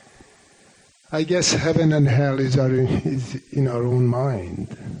I guess heaven and hell is in our own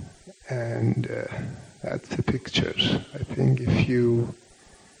mind. And that's the picture. I think if you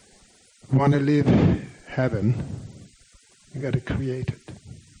want to live heaven, you got to create it.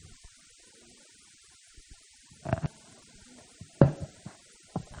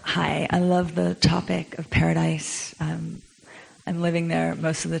 Hi, I love the topic of paradise. I'm living there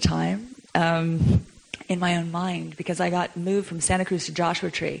most of the time in my own mind, because I got moved from Santa Cruz to Joshua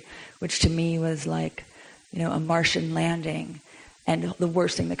Tree, which to me was like, a Martian landing, and the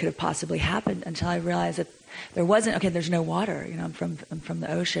worst thing that could have possibly happened, until I realized that there's no water. I'm from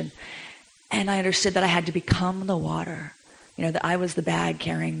the ocean, and I understood that I had to become the water. That I was the bag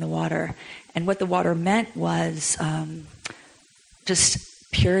carrying the water, and what the water meant was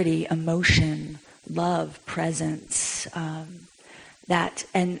just purity, emotion, love, presence. That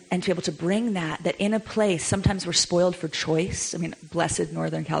and to be able to bring that in a place. Sometimes we're spoiled for choice. Blessed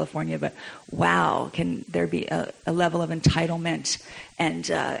Northern California, but wow, can there be a level of entitlement and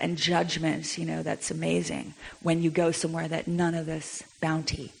judgment? That's amazing when you go somewhere that none of this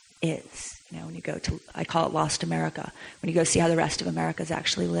bounty is. When you go to, I call it Lost America. When you go see how the rest of America is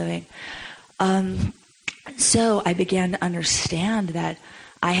actually living. So I began to understand that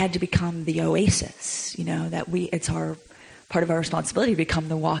I had to become the oasis. That it's part of our responsibility to become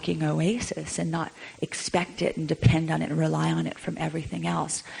the walking oasis and not expect it and depend on it and rely on it from everything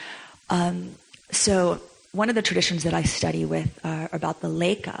else. So one of the traditions that I study with are about the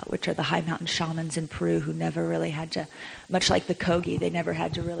Leka, which are the high mountain shamans in Peru who never really had to, much like the Kogi, they never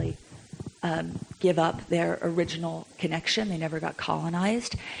had to really give up their original connection. They never got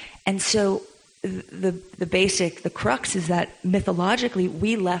colonized. And so the crux is that mythologically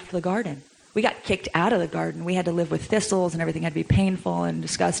we left the garden. We got kicked out of the garden. We had to live with thistles, and everything had to be painful and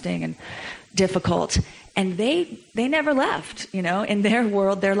disgusting and difficult. And they never left. In their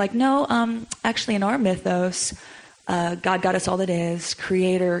world, they're like, no, actually in our mythos, God got us all that is.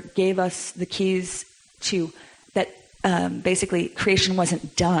 Creator gave us the keys to that. Basically, creation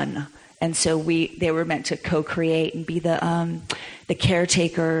wasn't done, and so they were meant to co-create and be the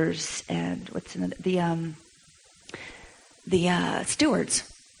caretakers and the stewards.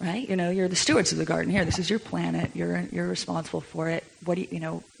 Right? You're the stewards of the garden. Here, this is your planet. You're responsible for it. What do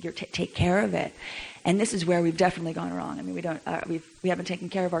you take care of it. And this is where we've definitely gone wrong. We haven't taken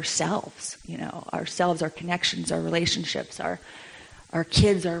care of ourselves. Ourselves, our connections, our relationships, our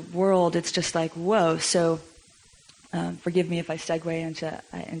kids, our world. It's just like, whoa. So, forgive me if I segue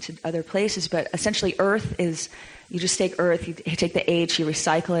into other places, but essentially, Earth is. You just take Earth. You take the H. You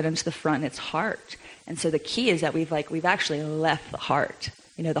recycle it into the front. And it's heart. And so the key is that we've actually left the heart.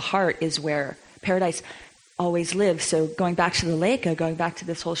 The heart is where paradise always lives. So going back to the Leka, going back to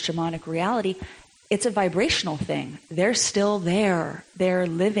this whole shamanic reality, it's a vibrational thing. They're still there. They're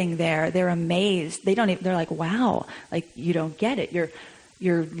living there. They're amazed. They're like, wow, like you don't get it.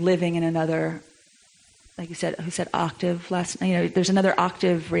 You're living in another, like you said, who said octave last night? There's another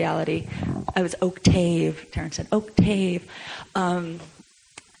octave reality. I was octave. Terrence said octave.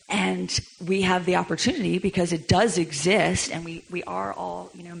 And we have the opportunity, because it does exist, and we are all,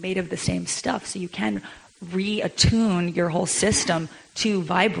 made of the same stuff. So you can reattune your whole system to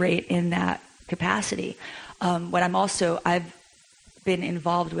vibrate in that capacity. I've been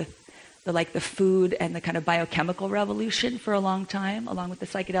involved with the food and the kind of biochemical revolution for a long time, along with the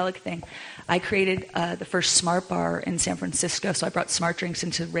psychedelic thing. I created the first smart bar in San Francisco, so I brought smart drinks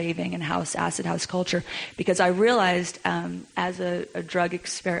into raving and acid house culture, because I realized as a drug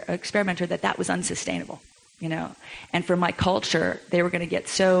experimenter that was unsustainable. And for my culture, they were going to get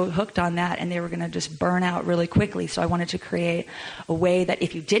so hooked on that and they were going to just burn out really quickly. So I wanted to create a way that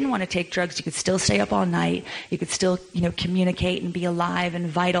if you didn't want to take drugs, you could still stay up all night, you could still, communicate and be alive and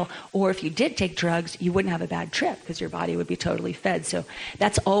vital. Or if you did take drugs, you wouldn't have a bad trip because your body would be totally fed. So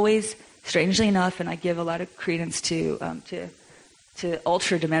that's always, strangely enough, and I give a lot of credence to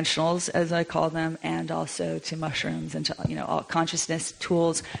ultra dimensionals, as I call them, and also to mushrooms and to all consciousness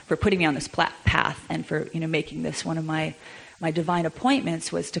tools for putting me on this path, and for making this one of my divine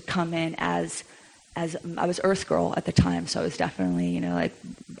appointments was to come in as I was Earth Girl at the time, so I was definitely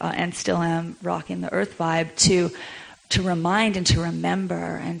and still am rocking the Earth vibe to remind and to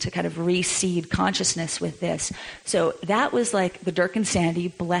remember and to kind of reseed consciousness with this. So that was like the Dirk and Sandy,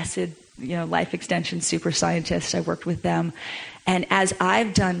 blessed life extension super scientists. I worked with them. And as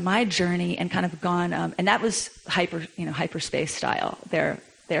I've done my journey and kind of gone, and that was hyperspace style. They're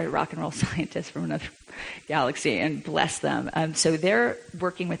rock and roll scientists from another galaxy, and bless them. So they're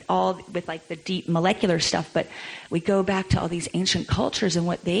working with the deep molecular stuff, but we go back to all these ancient cultures and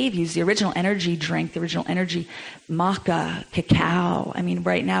what they've used, the original energy drink, the original energy maca, cacao. I mean,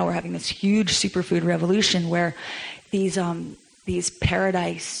 right now we're having this huge superfood revolution where these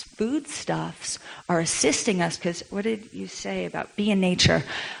paradise foodstuffs are assisting us, because what did you say about be in nature?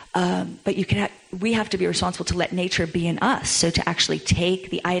 But we have to be responsible to let nature be in us. So to actually take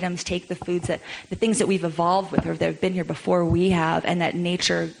the items, take the foods, the things that we've evolved with, or that have been here before we have, and that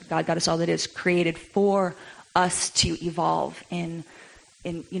nature, God got us all that is created for us to evolve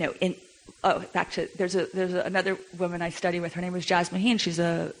back to there's another woman I study with. Her name was Jasmine. She's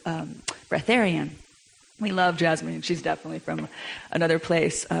a breatharian. We love Jasmine. She's definitely from another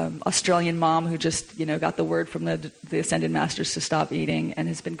place. Australian mom who just, got the word from the Ascended Masters to stop eating, and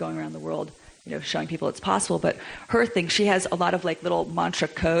has been going around the world, showing people it's possible. But her thing, she has a lot of little mantra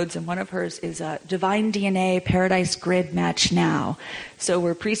codes, and one of hers is Divine DNA Paradise Grid Match Now. So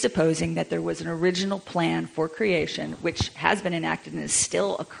we're presupposing that there was an original plan for creation, which has been enacted and is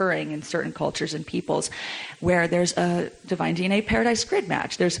still occurring in certain cultures and peoples, where there's a Divine DNA Paradise Grid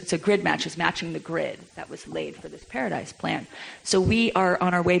Match. It's a grid match, is matching the grid that was laid for this paradise plan. So we are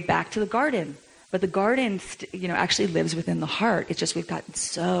on our way back to the garden. But the garden, actually lives within the heart. It's just we've gotten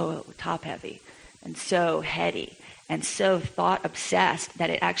so top-heavy and so heady and so thought-obsessed that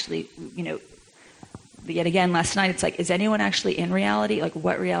it actually, yet again, last night, it's like, is anyone actually in reality? Like,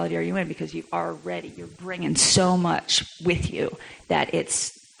 what reality are you in? Because you're bringing so much with you that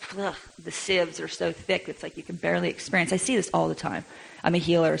the sieves are so thick, it's like you can barely experience. I see this all the time. I'm a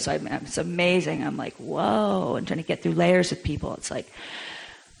healer, so it's amazing. I'm like, whoa, and trying to get through layers with people. It's like,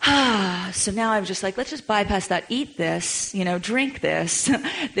 so now I'm just like, let's just bypass that, eat this, drink this.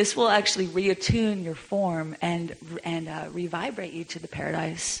 This will actually reattune your form and revibrate you to the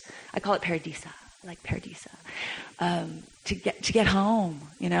paradise. I call it paradisa. I like paradisa. To get home,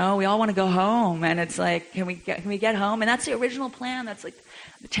 we all want to go home, and it's like, can we get home? And that's the original plan. That's like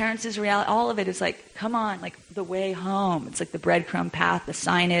Terence's reality. All of it is like, come on, like the way home. It's like the breadcrumb path, the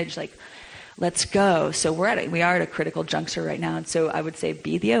signage, like, let's go. So we are at a critical juncture right now. And so I would say,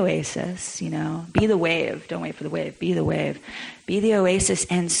 be the oasis, be the wave. Don't wait for the wave. Be the wave. Be the oasis,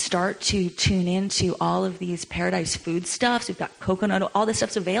 and start to tune into all of these paradise food stuffs. We've got coconut, all this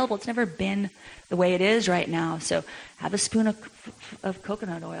stuff's available. It's never been the way it is right now. So have a spoon of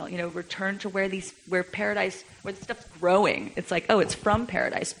coconut oil, return to where the stuff's growing. It's like, oh, it's from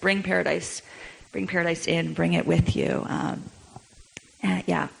paradise. Bring paradise in, bring it with you.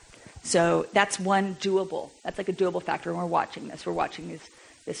 Yeah. So that's one doable. That's like a doable factor. And we're watching this. We're watching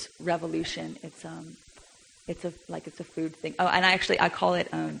this revolution. It's a food thing. Oh, and I call it.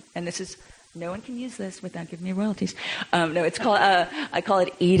 And this is, no one can use this without giving me royalties. No, it's called. I call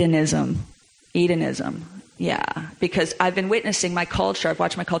it Edenism. Edenism. Yeah, because I've been witnessing my culture. I've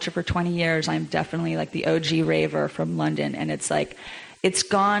watched my culture for 20 years. I'm definitely like the OG raver from London, and it's like, it's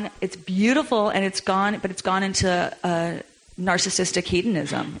gone. It's beautiful, and it's gone, but it's gone into narcissistic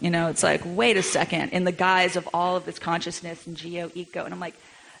hedonism. It's like, wait a second, in the guise of all of this consciousness and eco, and I'm like,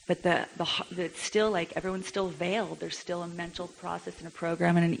 but it's still like, everyone's still veiled. There's still a mental process and a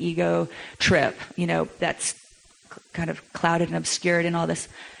program and an ego trip, that's kind of clouded and obscured in all this,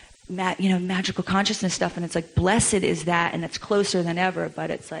 magical consciousness stuff. And it's like, blessed is that, and it's closer than ever, but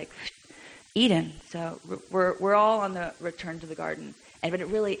it's like Eden. So we're all on the return to the garden. But it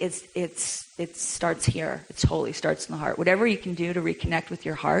really is, it starts here. It totally starts in the heart. Whatever you can do to reconnect with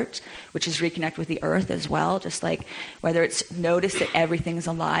your heart, which is reconnect with the earth as well, just like whether it's notice that everything is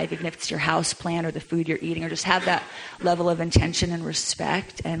alive, even if it's your house plant or the food you're eating, or just have that level of intention and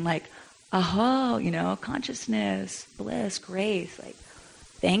respect and like, consciousness, bliss, grace, like,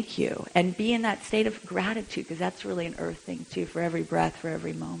 thank you. And be in that state of gratitude, because that's really an earth thing too, for every breath, for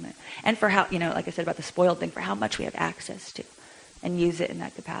every moment. And for how, like I said about the spoiled thing, for how much we have access to. And use it in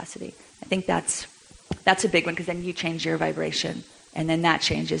that capacity. I think that's a big one, because then you change your vibration, and then that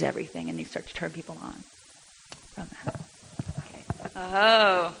changes everything, and you start to turn people on from that. Okay.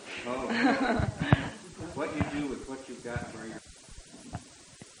 Oh. What you do with what you've got for your...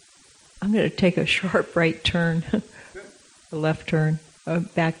 I'm going to take a sharp right turn, a left turn,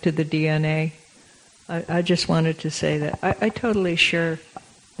 back to the DNA. I just wanted to say that I totally share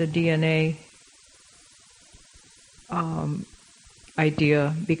the DNA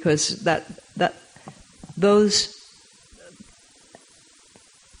idea, because the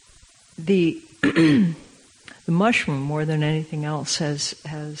mushroom more than anything else has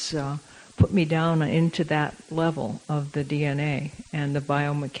put me down into that level of the DNA and the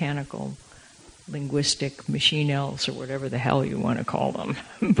biomechanical linguistic machine elves, or whatever the hell you want to call them.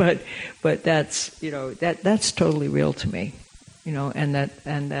 but that's that's totally real to me, and that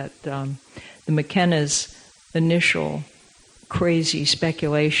the McKenna's initial crazy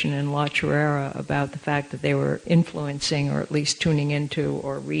speculation in La Chorrera about the fact that they were influencing, or at least tuning into,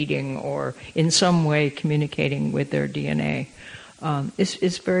 or reading, or in some way communicating with their DNA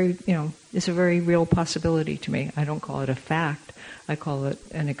is very, is a very real possibility to me. I don't call it a fact. I call it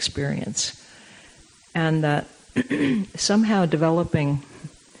an experience. And that somehow developing,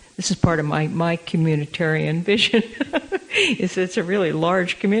 this is part of my communitarian vision, is it's a really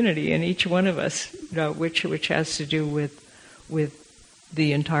large community in each one of us, which has to do with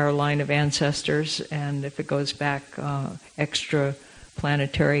the entire line of ancestors, and if it goes back extra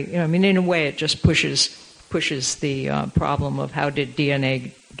planetary, in a way it just pushes the problem of how did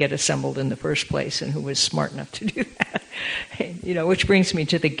DNA get assembled in the first place, and who was smart enough to do that. Which brings me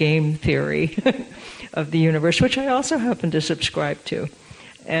to the game theory of the universe, which I also happen to subscribe to.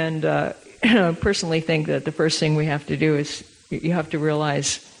 And I personally think that the first thing we have to do is you have to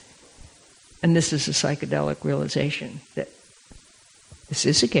realize, and this is a psychedelic realization, that this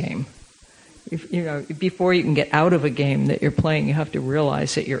is a game. Before you can get out of a game that you're playing, you have to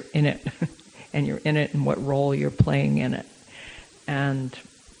realize that you're in it, and you're in it and what role you're playing in it. And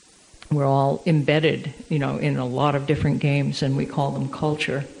we're all embedded, in a lot of different games, and we call them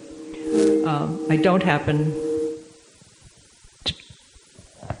culture. I don't happen to...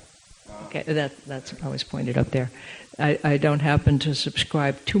 Okay, that's always pointed up there. I don't happen to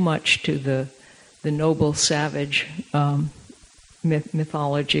subscribe too much to the noble savage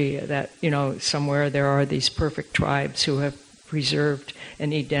mythology that, somewhere there are these perfect tribes who have preserved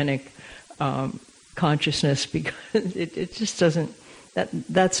an Edenic consciousness, because it just doesn't...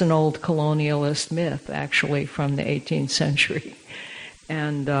 That's an old colonialist myth, actually, from the 18th century.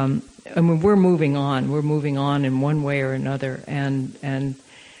 And we're moving on. We're moving on in one way or another, and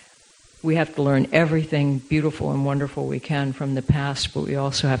we have to learn everything beautiful and wonderful we can from the past, but we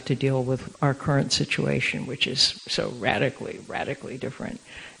also have to deal with our current situation, which is so radically, radically different.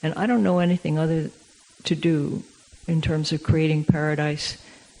 And I don't know anything other to do in terms of creating paradise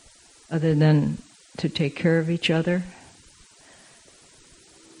other than to take care of each other,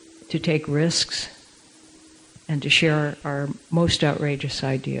 to take risks, and to share our most outrageous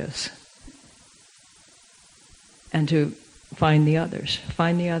ideas. And to find the others,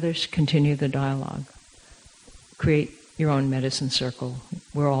 continue the dialogue. Create your own medicine circle.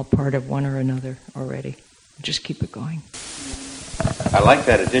 We're all part of one or another already. Just keep it going. I like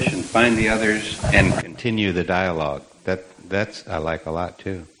that addition, find the others and continue the dialogue. That's I like a lot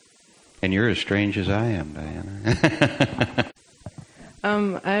too. And you're as strange as I am, Diana.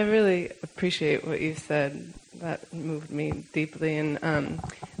 I really appreciate what you said. That moved me deeply and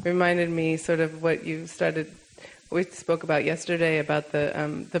reminded me sort of what you started. We spoke about yesterday about the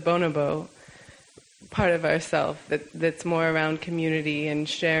bonobo part of ourself that's more around community and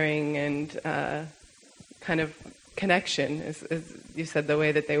sharing and kind of connection. As you said, the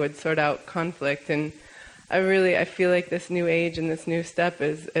way that they would sort out conflict. And I feel like this new age and this new step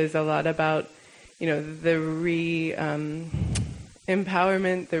is a lot about, the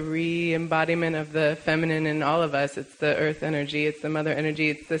empowerment, the re-embodiment of the feminine in all of us. It's the earth energy, it's the mother energy,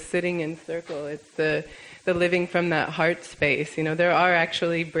 it's the sitting in circle, it's the living from that heart space. There are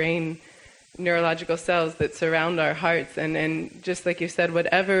actually brain neurological cells that surround our hearts, and just like you said,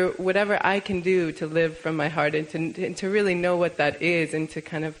 whatever I can do to live from my heart and to really know what that is, and to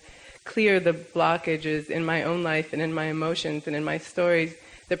kind of clear the blockages in my own life and in my emotions and in my stories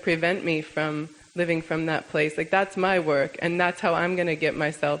that prevent me from living from that place. Like, that's my work, and that's how I'm going to get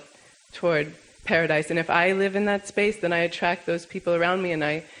myself toward paradise. And if I live in that space, then I attract those people around me,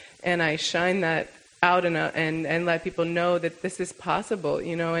 and I shine that out and let people know that this is possible,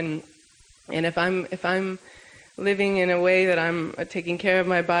 you know. And if I'm living in a way that I'm taking care of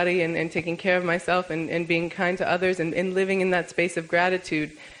my body and taking care of myself and being kind to others and living in that space of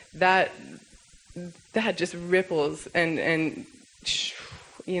gratitude, that just ripples and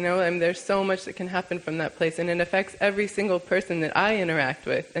you know, and there's so much that can happen from that place, and it affects every single person that I interact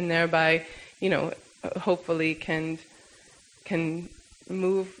with, and thereby, you know, hopefully can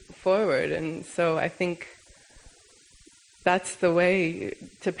move forward. And so I think that's the way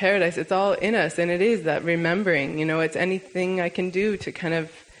to paradise. It's all in us, and it is that remembering, you know. It's anything I can do to kind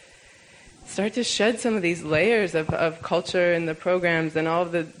of start to shed some of these layers of culture and the programs and all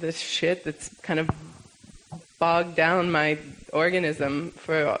of the shit that's kind of bogged down my organism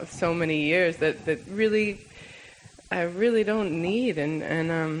for so many years that really I really don't need.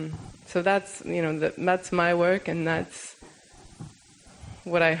 And so that's, you know, that's my work, and that's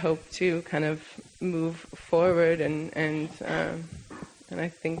what I hope to kind of move forward, and I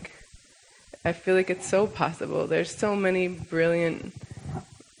think, I feel like it's so possible. There's so many brilliant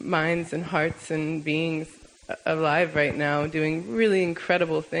minds and hearts and beings alive right now doing really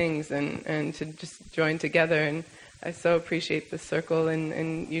incredible things, and to just join together. And I so appreciate the circle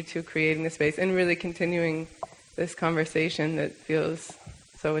and you two creating the space and really continuing this conversation that feels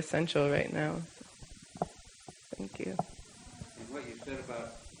so essential right now. So, thank you. What you said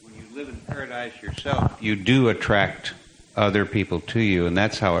about when you live in paradise yourself, you do attract other people to you, and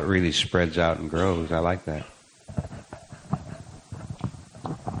that's how it really spreads out and grows. I like that.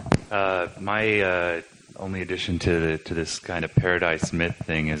 My only addition to this kind of paradise myth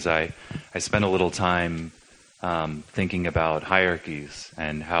thing is I spent a little time thinking about hierarchies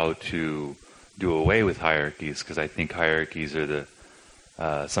and how to do away with hierarchies, because I think hierarchies are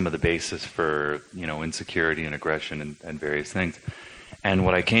some of the basis for, you know, insecurity and aggression and various things. And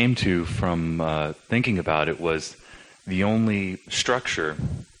what I came to from thinking about it was the only structure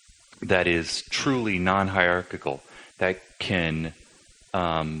that is truly non-hierarchical, that can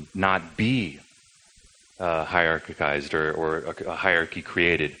not be hierarchized or a hierarchy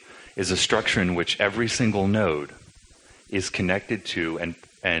created, is a structure in which every single node is connected to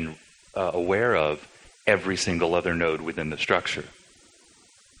and aware of every single other node within the structure.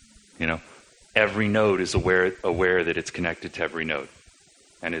 You know, every node is aware that it's connected to every node,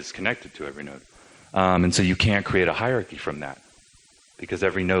 and is connected to every node. And so you can't create a hierarchy from that, because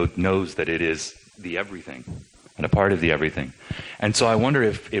every node knows that it is the everything and a part of the everything. And so I wonder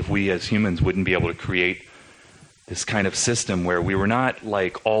if we as humans wouldn't be able to create this kind of system where we were not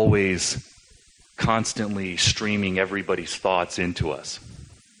like always constantly streaming everybody's thoughts into us.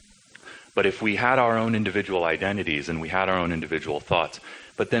 But if we had our own individual identities and we had our own individual thoughts,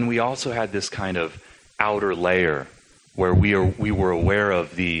 but then we also had this kind of outer layer where we were aware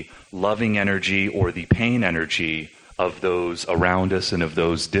of the loving energy or the pain energy of those around us and of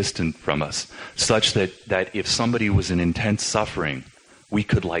those distant from us, such that if somebody was in intense suffering, we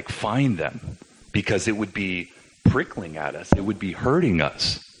could like find them, because it would be prickling at us, it would be hurting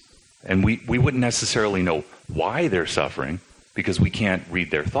us, and we wouldn't necessarily know why they're suffering, because we can't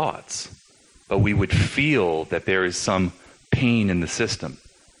read their thoughts, but we would feel that there is some pain in the system.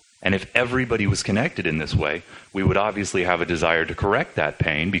 And if everybody was connected in this way, we would obviously have a desire to correct that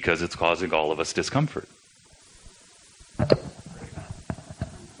pain, because it's causing all of us discomfort.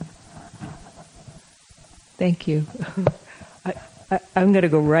 Thank you. I'm going to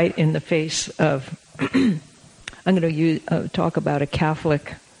go right in the face of, I'm going to talk about a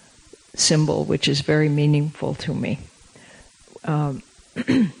Catholic symbol, which is very meaningful to me.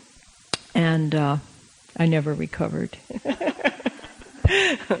 And I never recovered.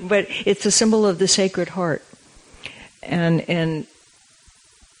 But it's a symbol of the Sacred Heart. And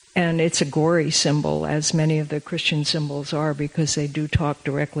it's a gory symbol, as many of the Christian symbols are, because they do talk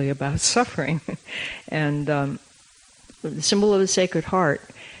directly about suffering. And the symbol of the Sacred Heart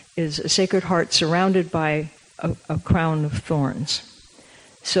is a Sacred Heart surrounded by a crown of thorns,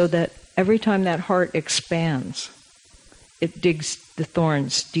 so that every time that heart expands, it digs the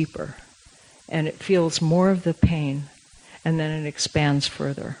thorns deeper, and it feels more of the pain, and then it expands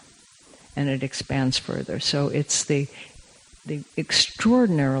further, and it expands further. So it's the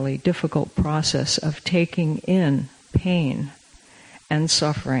extraordinarily difficult process of taking in pain and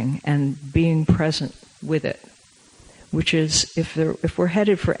suffering and being present with it, which is, if we're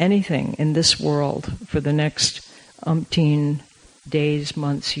headed for anything in this world for the next umpteen days,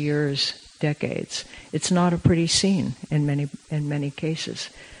 months, years, decades, it's not a pretty scene in many cases.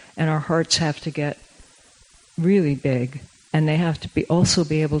 And our hearts have to get really big, and they have to also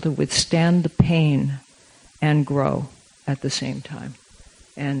be able to withstand the pain and grow at the same time.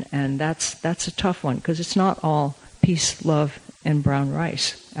 And that's a tough one, because it's not all peace, love, and brown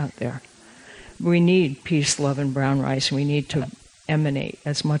rice out there. We need peace, love, and brown rice, and we need to emanate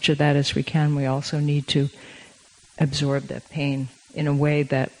as much of that as we can. We also need to absorb that pain in a way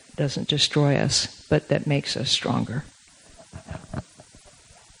that doesn't destroy us, but that makes us stronger.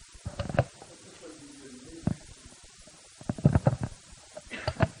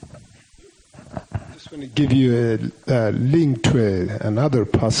 I just want to give you a link to another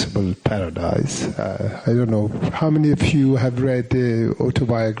possible paradise. I don't know how many of you have read the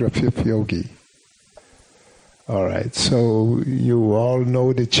autobiography of Yogi. All right, so you all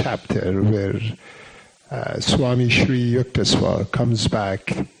know the chapter where Swami Sri Yukteswar comes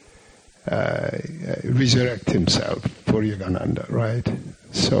back, resurrect himself for Yogananda, right?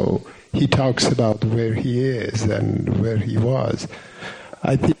 So he talks about where he is and where he was.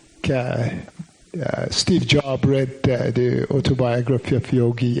 I think Steve Jobs read the autobiography of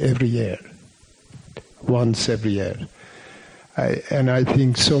Yogi every year, once every year. And I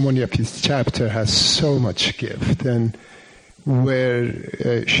think so many of his chapters has so much gift. And where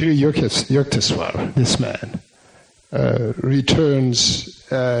Sri Yukteswar, this man, returns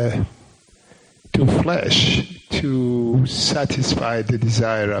to flesh to satisfy the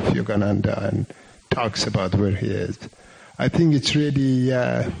desire of Yogananda and talks about where he is. I think it's really,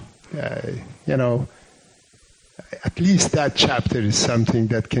 at least that chapter is something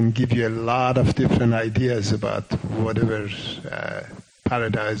that can give you a lot of different ideas about whatever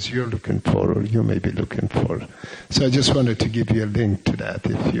paradise you're looking for or you may be looking for. So I just wanted to give you a link to that.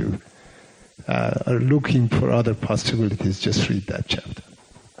 If you are looking for other possibilities, just read that chapter.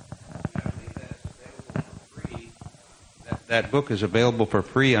 That book is available for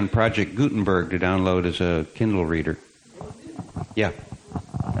free on Project Gutenberg to download as a Kindle reader. Yeah.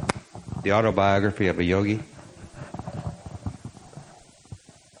 The autobiography of a yogi.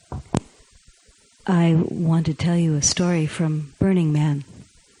 I want to tell you a story from Burning Man.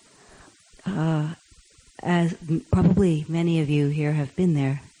 As probably many of you here have been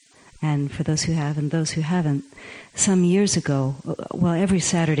there, and for those who have and those who haven't, some years ago, well, every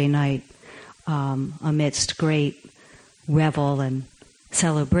Saturday night, amidst great revel and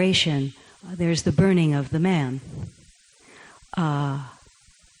celebration, there's the burning of the man.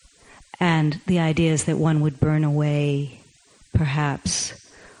 And the idea is that one would burn away, perhaps,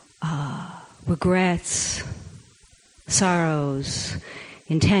 regrets, sorrows,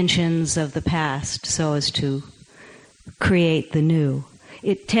 intentions of the past, so as to create the new.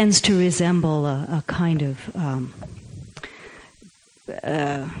 It tends to resemble a kind of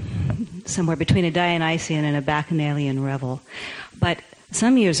somewhere between a Dionysian and a Bacchanalian revel. But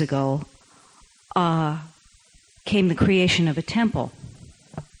some years ago came the creation of a temple.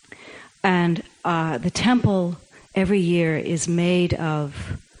 And the temple every year is made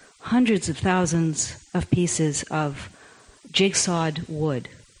of hundreds of thousands of pieces of jigsawed wood,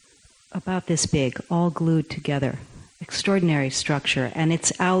 about this big, all glued together. Extraordinary structure. And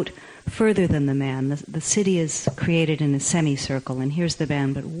it's out further than the man. The city is created in a semicircle, and here's the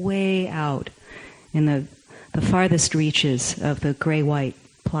man, but way out in the farthest reaches of the gray-white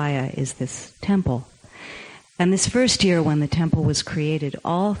playa is this temple. And this first year when the temple was created,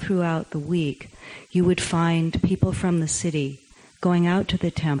 all throughout the week, you would find people from the city going out to the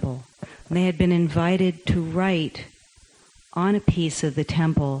temple. And they had been invited to write on a piece of the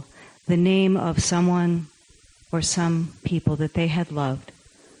temple the name of someone or some people that they had loved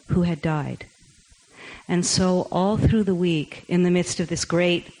who had died. And so all through the week, in the midst of this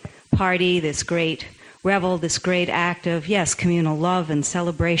great party, this great revel, this great act of, yes, communal love and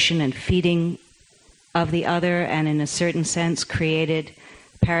celebration and feeding of the other, and in a certain sense created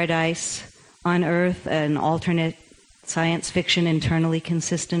paradise on earth, an alternate science fiction, internally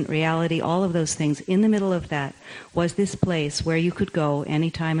consistent reality, all of those things. In the middle of that was this place where you could go any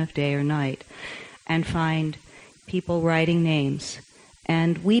time of day or night and find people writing names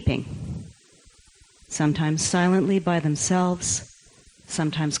and weeping, sometimes silently by themselves,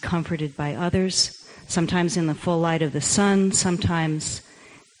 sometimes comforted by others, sometimes in the full light of the sun, sometimes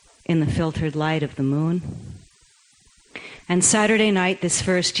in the filtered light of the moon. And Saturday night this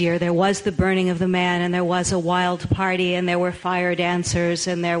first year, there was the burning of the man, and there was a wild party, and there were fire dancers,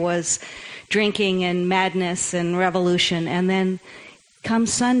 and there was drinking and madness and revolution. And then come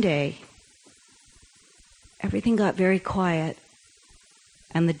Sunday, everything got very quiet,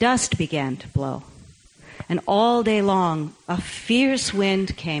 and the dust began to blow. And all day long, a fierce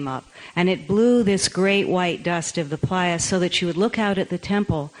wind came up, and it blew this great white dust of the playa so that you would look out at the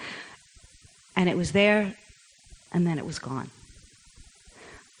temple, and it was there, and then it was gone.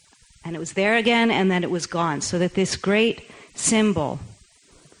 And it was there again, and then it was gone. So that this great symbol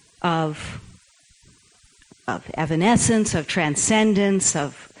of evanescence, of transcendence,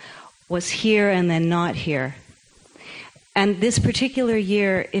 was here and then not here. And this particular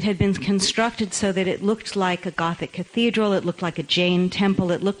year, it had been constructed so that it looked like a Gothic cathedral, it looked like a Jain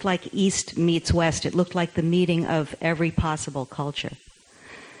temple, it looked like East meets West, it looked like the meeting of every possible culture.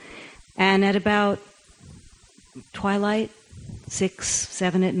 And at about twilight, 6,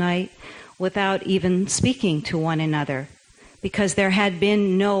 7 at night, without even speaking to one another, because there had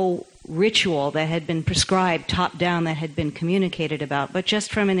been no ritual that had been prescribed top down, that had been communicated about, but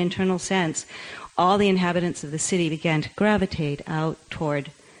just from an internal sense, all the inhabitants of the city began to gravitate out toward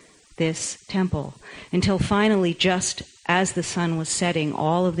this temple, until finally, just as the sun was setting,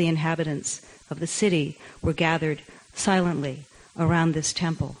 all of the inhabitants of the city were gathered silently around this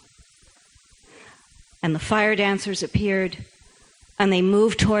temple. And the fire dancers appeared, and they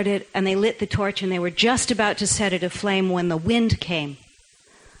moved toward it, and they lit the torch, and they were just about to set it aflame when the wind came.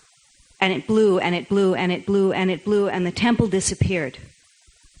 And it blew, and it blew, and it blew, and it blew, and the temple disappeared.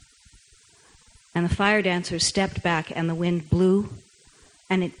 And the fire dancers stepped back, and the wind blew,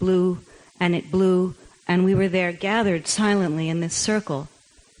 and it blew, and it blew, and we were there gathered silently in this circle.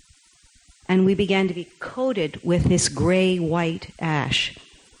 And we began to be coated with this gray-white ash,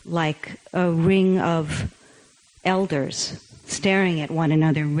 like a ring of elders staring at one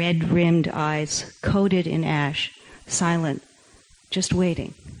another, red-rimmed eyes, coated in ash, silent, just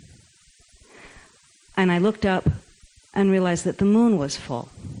waiting. And I looked up and realized that the moon was full.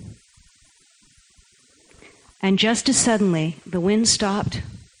 And just as suddenly, the wind stopped,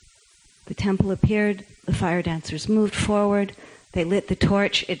 the temple appeared, the fire dancers moved forward, they lit the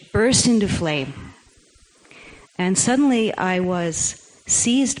torch, it burst into flame. And suddenly I was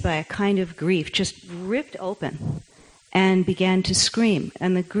seized by a kind of grief, just ripped open, and began to scream.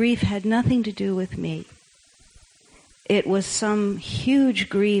 And the grief had nothing to do with me. It was some huge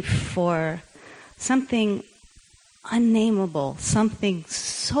grief for something unnameable, something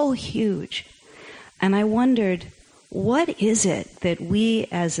so huge. And I wondered, what is it that we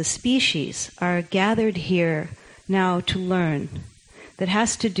as a species are gathered here now to learn that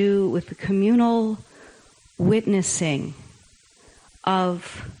has to do with the communal witnessing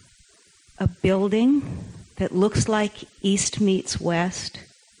of a building that looks like East meets West,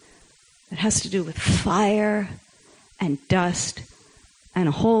 that has to do with fire and dust and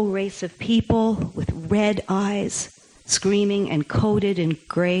a whole race of people with red eyes screaming and coated in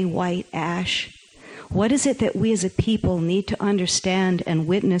gray-white ash? What is it that we as a people need to understand and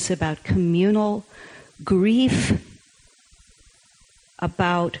witness about communal grief,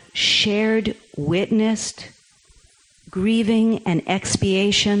 about shared witnessed grieving and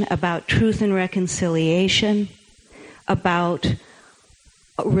expiation, about truth and reconciliation, about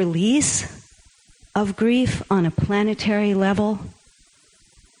a release of grief on a planetary level,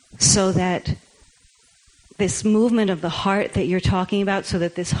 so that this movement of the heart that you're talking about, so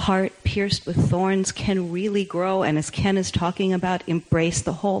that this heart pierced with thorns can really grow, and as Ken is talking about, embrace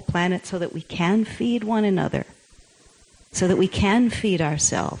the whole planet so that we can feed one another, so that we can feed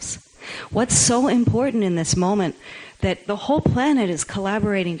ourselves. What's so important in this moment, that the whole planet is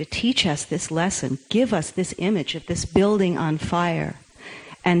collaborating to teach us this lesson, give us this image of this building on fire,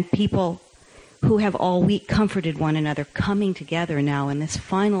 and people who have all week comforted one another coming together now in this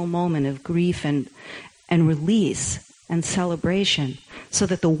final moment of grief and release and celebration, so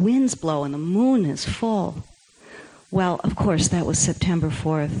that the winds blow and the moon is full. Well, of course, that was September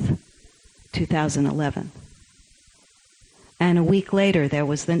 4th, 2011. And a week later, there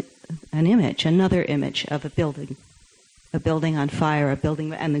was another image of a building on fire,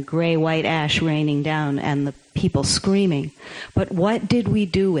 and the gray-white ash raining down, and the people screaming. But what did we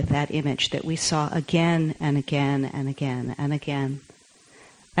do with that image that we saw again and again and again and again?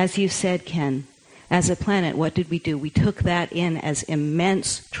 As you said, Ken, as a planet, what did we do? We took that in as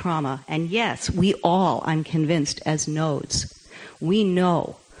immense trauma. And yes, we all, I'm convinced, as nodes, we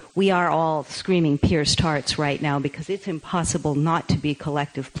know we are all screaming pierced hearts right now, because it's impossible not to be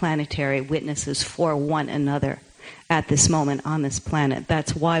collective planetary witnesses for one another at this moment on this planet.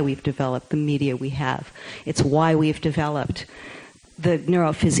 That's why we've developed the media we have. It's why we've developed the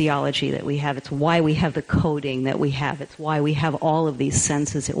neurophysiology that we have. It's why we have the coding that we have. It's why we have all of these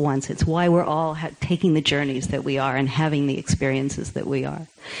senses at once. It's why we're all taking the journeys that we are and having the experiences that we are.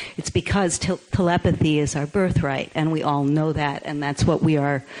 It's because telepathy is our birthright, and we all know that, and that's what we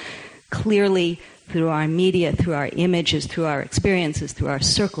are clearly, through our media, through our images, through our experiences, through our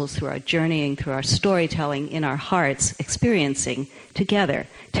circles, through our journeying, through our storytelling, in our hearts, experiencing together,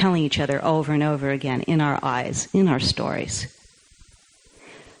 telling each other over and over again, in our eyes, in our stories.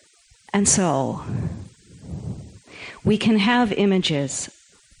 And so, we can have images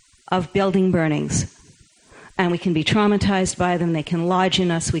of building burnings, and we can be traumatized by them. They can lodge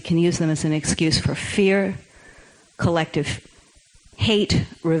in us. We can use them as an excuse for fear, collective hate,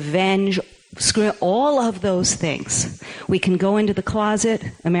 revenge, all of those things. We can go into the closet.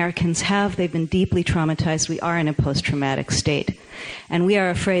 Americans have. They've been deeply traumatized. We are in a post-traumatic state. And we are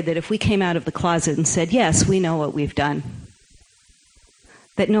afraid that if we came out of the closet and said, yes, we know what we've done,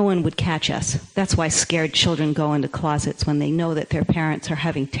 that no one would catch us. That's why scared children go into closets when they know that their parents are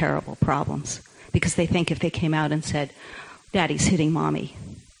having terrible problems. Because they think if they came out and said, Daddy's hitting Mommy,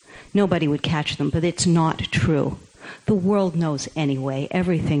 nobody would catch them. But it's not true. The world knows anyway.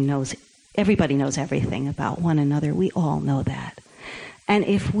 Everybody knows everything about one another. We all know that. And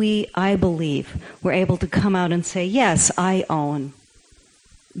if we, I believe, were able to come out and say, yes, I own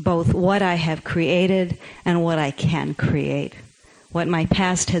both what I have created and what I can create, what my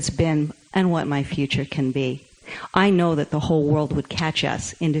past has been and what my future can be. I know that the whole world would catch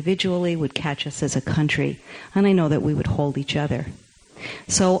us individually, would catch us as a country, and I know that we would hold each other.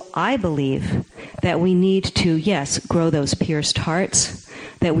 So I believe that we need to, yes, grow those pierced hearts,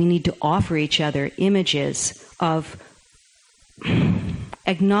 that we need to offer each other images of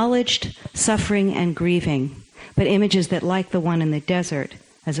acknowledged suffering and grieving, but images that, like the one in the desert,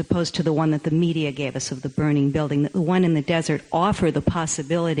 as opposed to the one that the media gave us of the burning building, the one in the desert offer the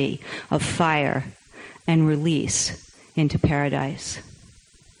possibility of fire and release into paradise.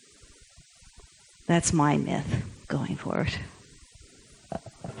 That's my myth going forward.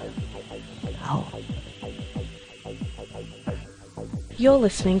 Oh. You're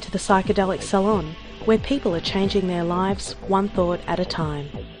listening to the Psychedelic Salon, where people are changing their lives one thought at a time.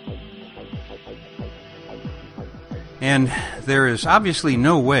 And there is obviously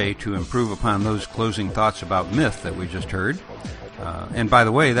no way to improve upon those closing thoughts about myth that we just heard. And by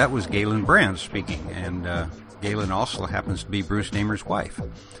the way, that was Galen Brand speaking, and Galen also happens to be Bruce Damer's wife.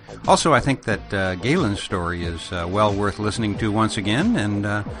 Also, I think that Galen's story is well worth listening to once again,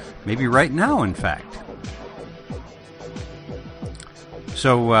 and maybe right now, in fact.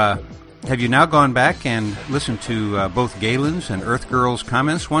 So, have you now gone back and listened to both Galen's and Earth Girl's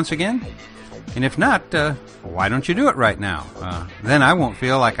comments once again? And if not, why don't you do it right now? Then I won't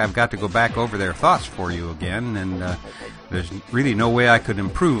feel like I've got to go back over their thoughts for you again, and there's really no way I could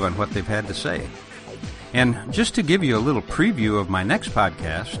improve on what they've had to say. And just to give you a little preview of my next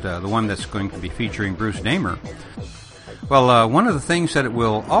podcast, the one that's going to be featuring Bruce Damer, well, one of the things that it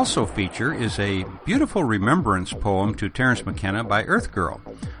will also feature is a beautiful remembrance poem to Terence McKenna by Earth Girl.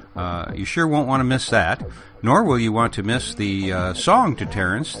 You sure won't want to miss that, nor will you want to miss the song to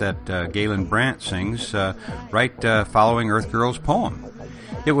Terence that Galen Brandt sings right following Earth Girl's poem.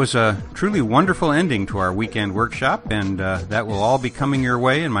 It was a truly wonderful ending to our weekend workshop, and that will all be coming your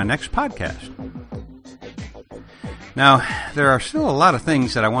way in my next podcast. Now, there are still a lot of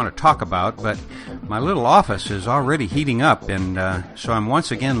things that I want to talk about, but my little office is already heating up, and so I'm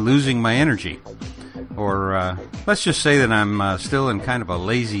once again losing my energy. Or let's just say that I'm still in kind of a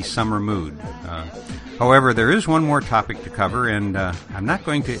lazy summer mood. However, there is one more topic to cover, and I'm not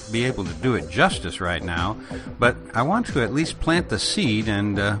going to be able to do it justice right now, but I want to at least plant the seed,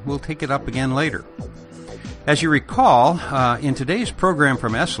 and we'll take it up again later. As you recall, in today's program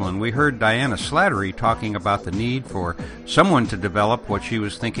from Esalen, we heard Diana Slattery talking about the need for someone to develop what she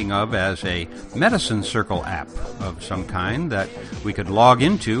was thinking of as a medicine circle app of some kind that we could log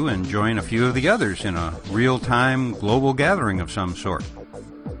into and join a few of the others in a real-time global gathering of some sort.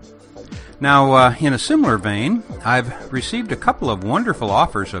 Now, in a similar vein, I've received a couple of wonderful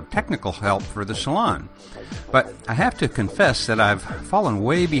offers of technical help for the Salon. But I have to confess that I've fallen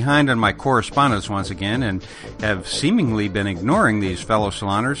way behind on my correspondence once again and have seemingly been ignoring these fellow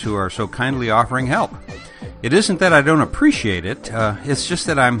saloners who are so kindly offering help. It isn't that I don't appreciate it, it's just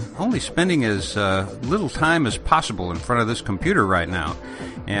that I'm only spending as little time as possible in front of this computer right now,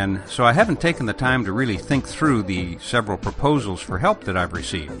 and so I haven't taken the time to really think through the several proposals for help that I've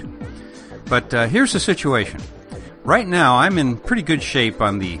received. But here's the situation. Right now, I'm in pretty good shape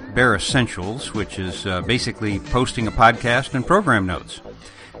on the bare essentials, which is basically posting a podcast and program notes.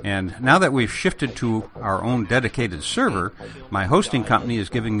 And now that we've shifted to our own dedicated server, my hosting company is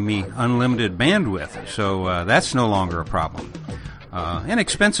giving me unlimited bandwidth, so that's no longer a problem. And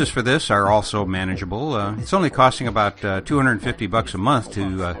expenses for this are also manageable. It's only costing about $250 a month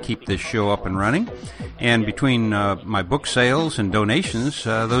to keep this show up and running. And between my book sales and donations,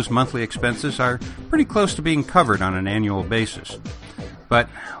 those monthly expenses are pretty close to being covered on an annual basis. But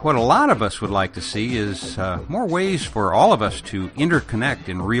what a lot of us would like to see is more ways for all of us to interconnect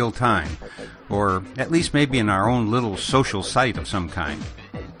in real time, or at least maybe in our own little social site of some kind.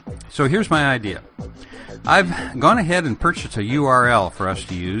 So here's my idea. I've gone ahead and purchased a URL for us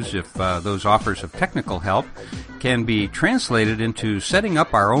to use if those offers of technical help can be translated into setting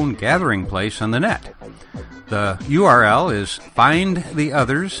up our own gathering place on the net. The URL is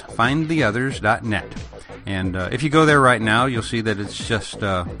findtheothers.net. And if you go there right now, you'll see that it's just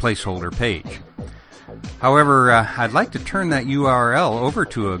a placeholder page. However, I'd like to turn that URL over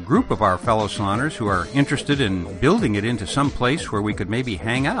to a group of our fellow saloners who are interested in building it into some place where we could maybe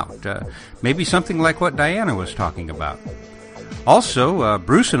hang out. Maybe something like what Diana was talking about. Also,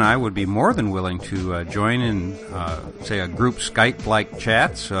 Bruce and I would be more than willing to join in, say, a group Skype-like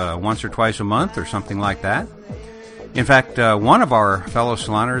chats once or twice a month or something like that. In fact, one of our fellow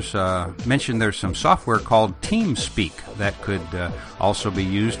saloners mentioned there's some software called TeamSpeak that could also be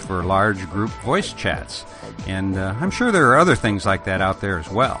used for large group voice chats. And I'm sure there are other things like that out there as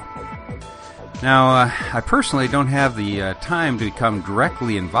well. Now, I personally don't have the time to become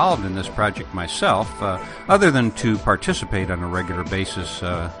directly involved in this project myself, other than to participate on a regular basis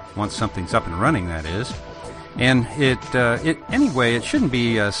once something's up and running, that is. And anyway, it shouldn't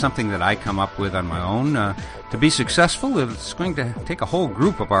be something that I come up with on my own. To be successful, it's going to take a whole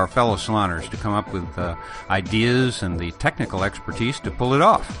group of our fellow saloners to come up with ideas and the technical expertise to pull it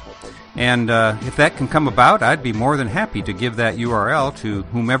off. And if that can come about, I'd be more than happy to give that URL to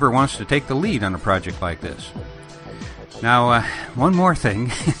whomever wants to take the lead on a project like this. Now, one more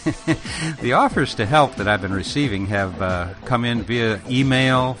thing. The offers to help that I've been receiving have come in via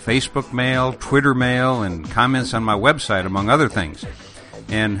email, Facebook mail, Twitter mail, and comments on my website, among other things.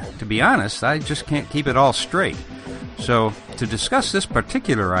 And to be honest, I just can't keep it all straight. So, to discuss this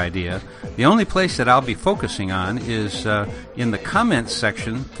particular idea, the only place that I'll be focusing on is in the comments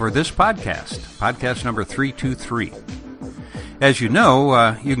section for this podcast number 323. As you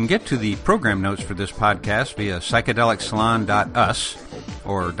know, you can get to the program notes for this podcast via psychedelicsalon.us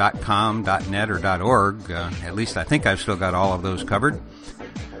or .com, .net, or .org. At least I think I've still got all of those covered.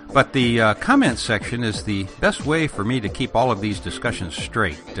 But the comments section is the best way for me to keep all of these discussions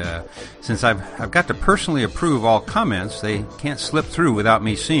straight. Since I've got to personally approve all comments, they can't slip through without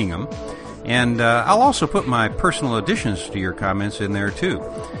me seeing them. And I'll also put my personal additions to your comments in there too.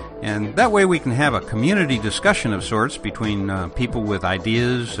 And that way we can have a community discussion of sorts between people with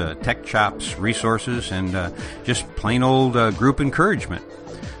ideas, tech chops, resources, and just plain old group encouragement.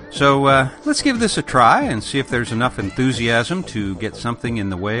 So let's give this a try and see if there's enough enthusiasm to get something in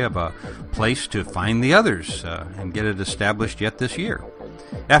the way of a place to find the others and get it established yet this year.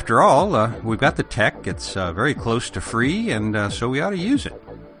 After all, we've got the tech, it's very close to free, and so we ought to use it.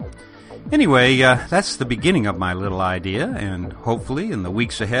 Anyway, that's the beginning of my little idea, and hopefully in the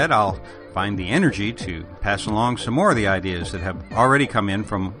weeks ahead I'll find the energy to pass along some more of the ideas that have already come in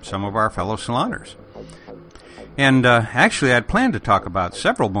from some of our fellow saloners. And actually I'd planned to talk about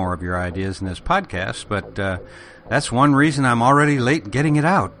several more of your ideas in this podcast, but that's one reason I'm already late getting it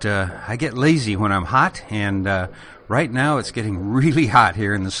out. I get lazy when I'm hot, and right now it's getting really hot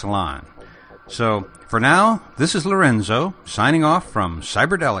here in the salon. So, for now, this is Lorenzo, signing off from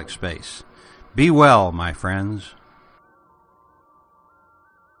Psychedelic Space. Be well, my friends.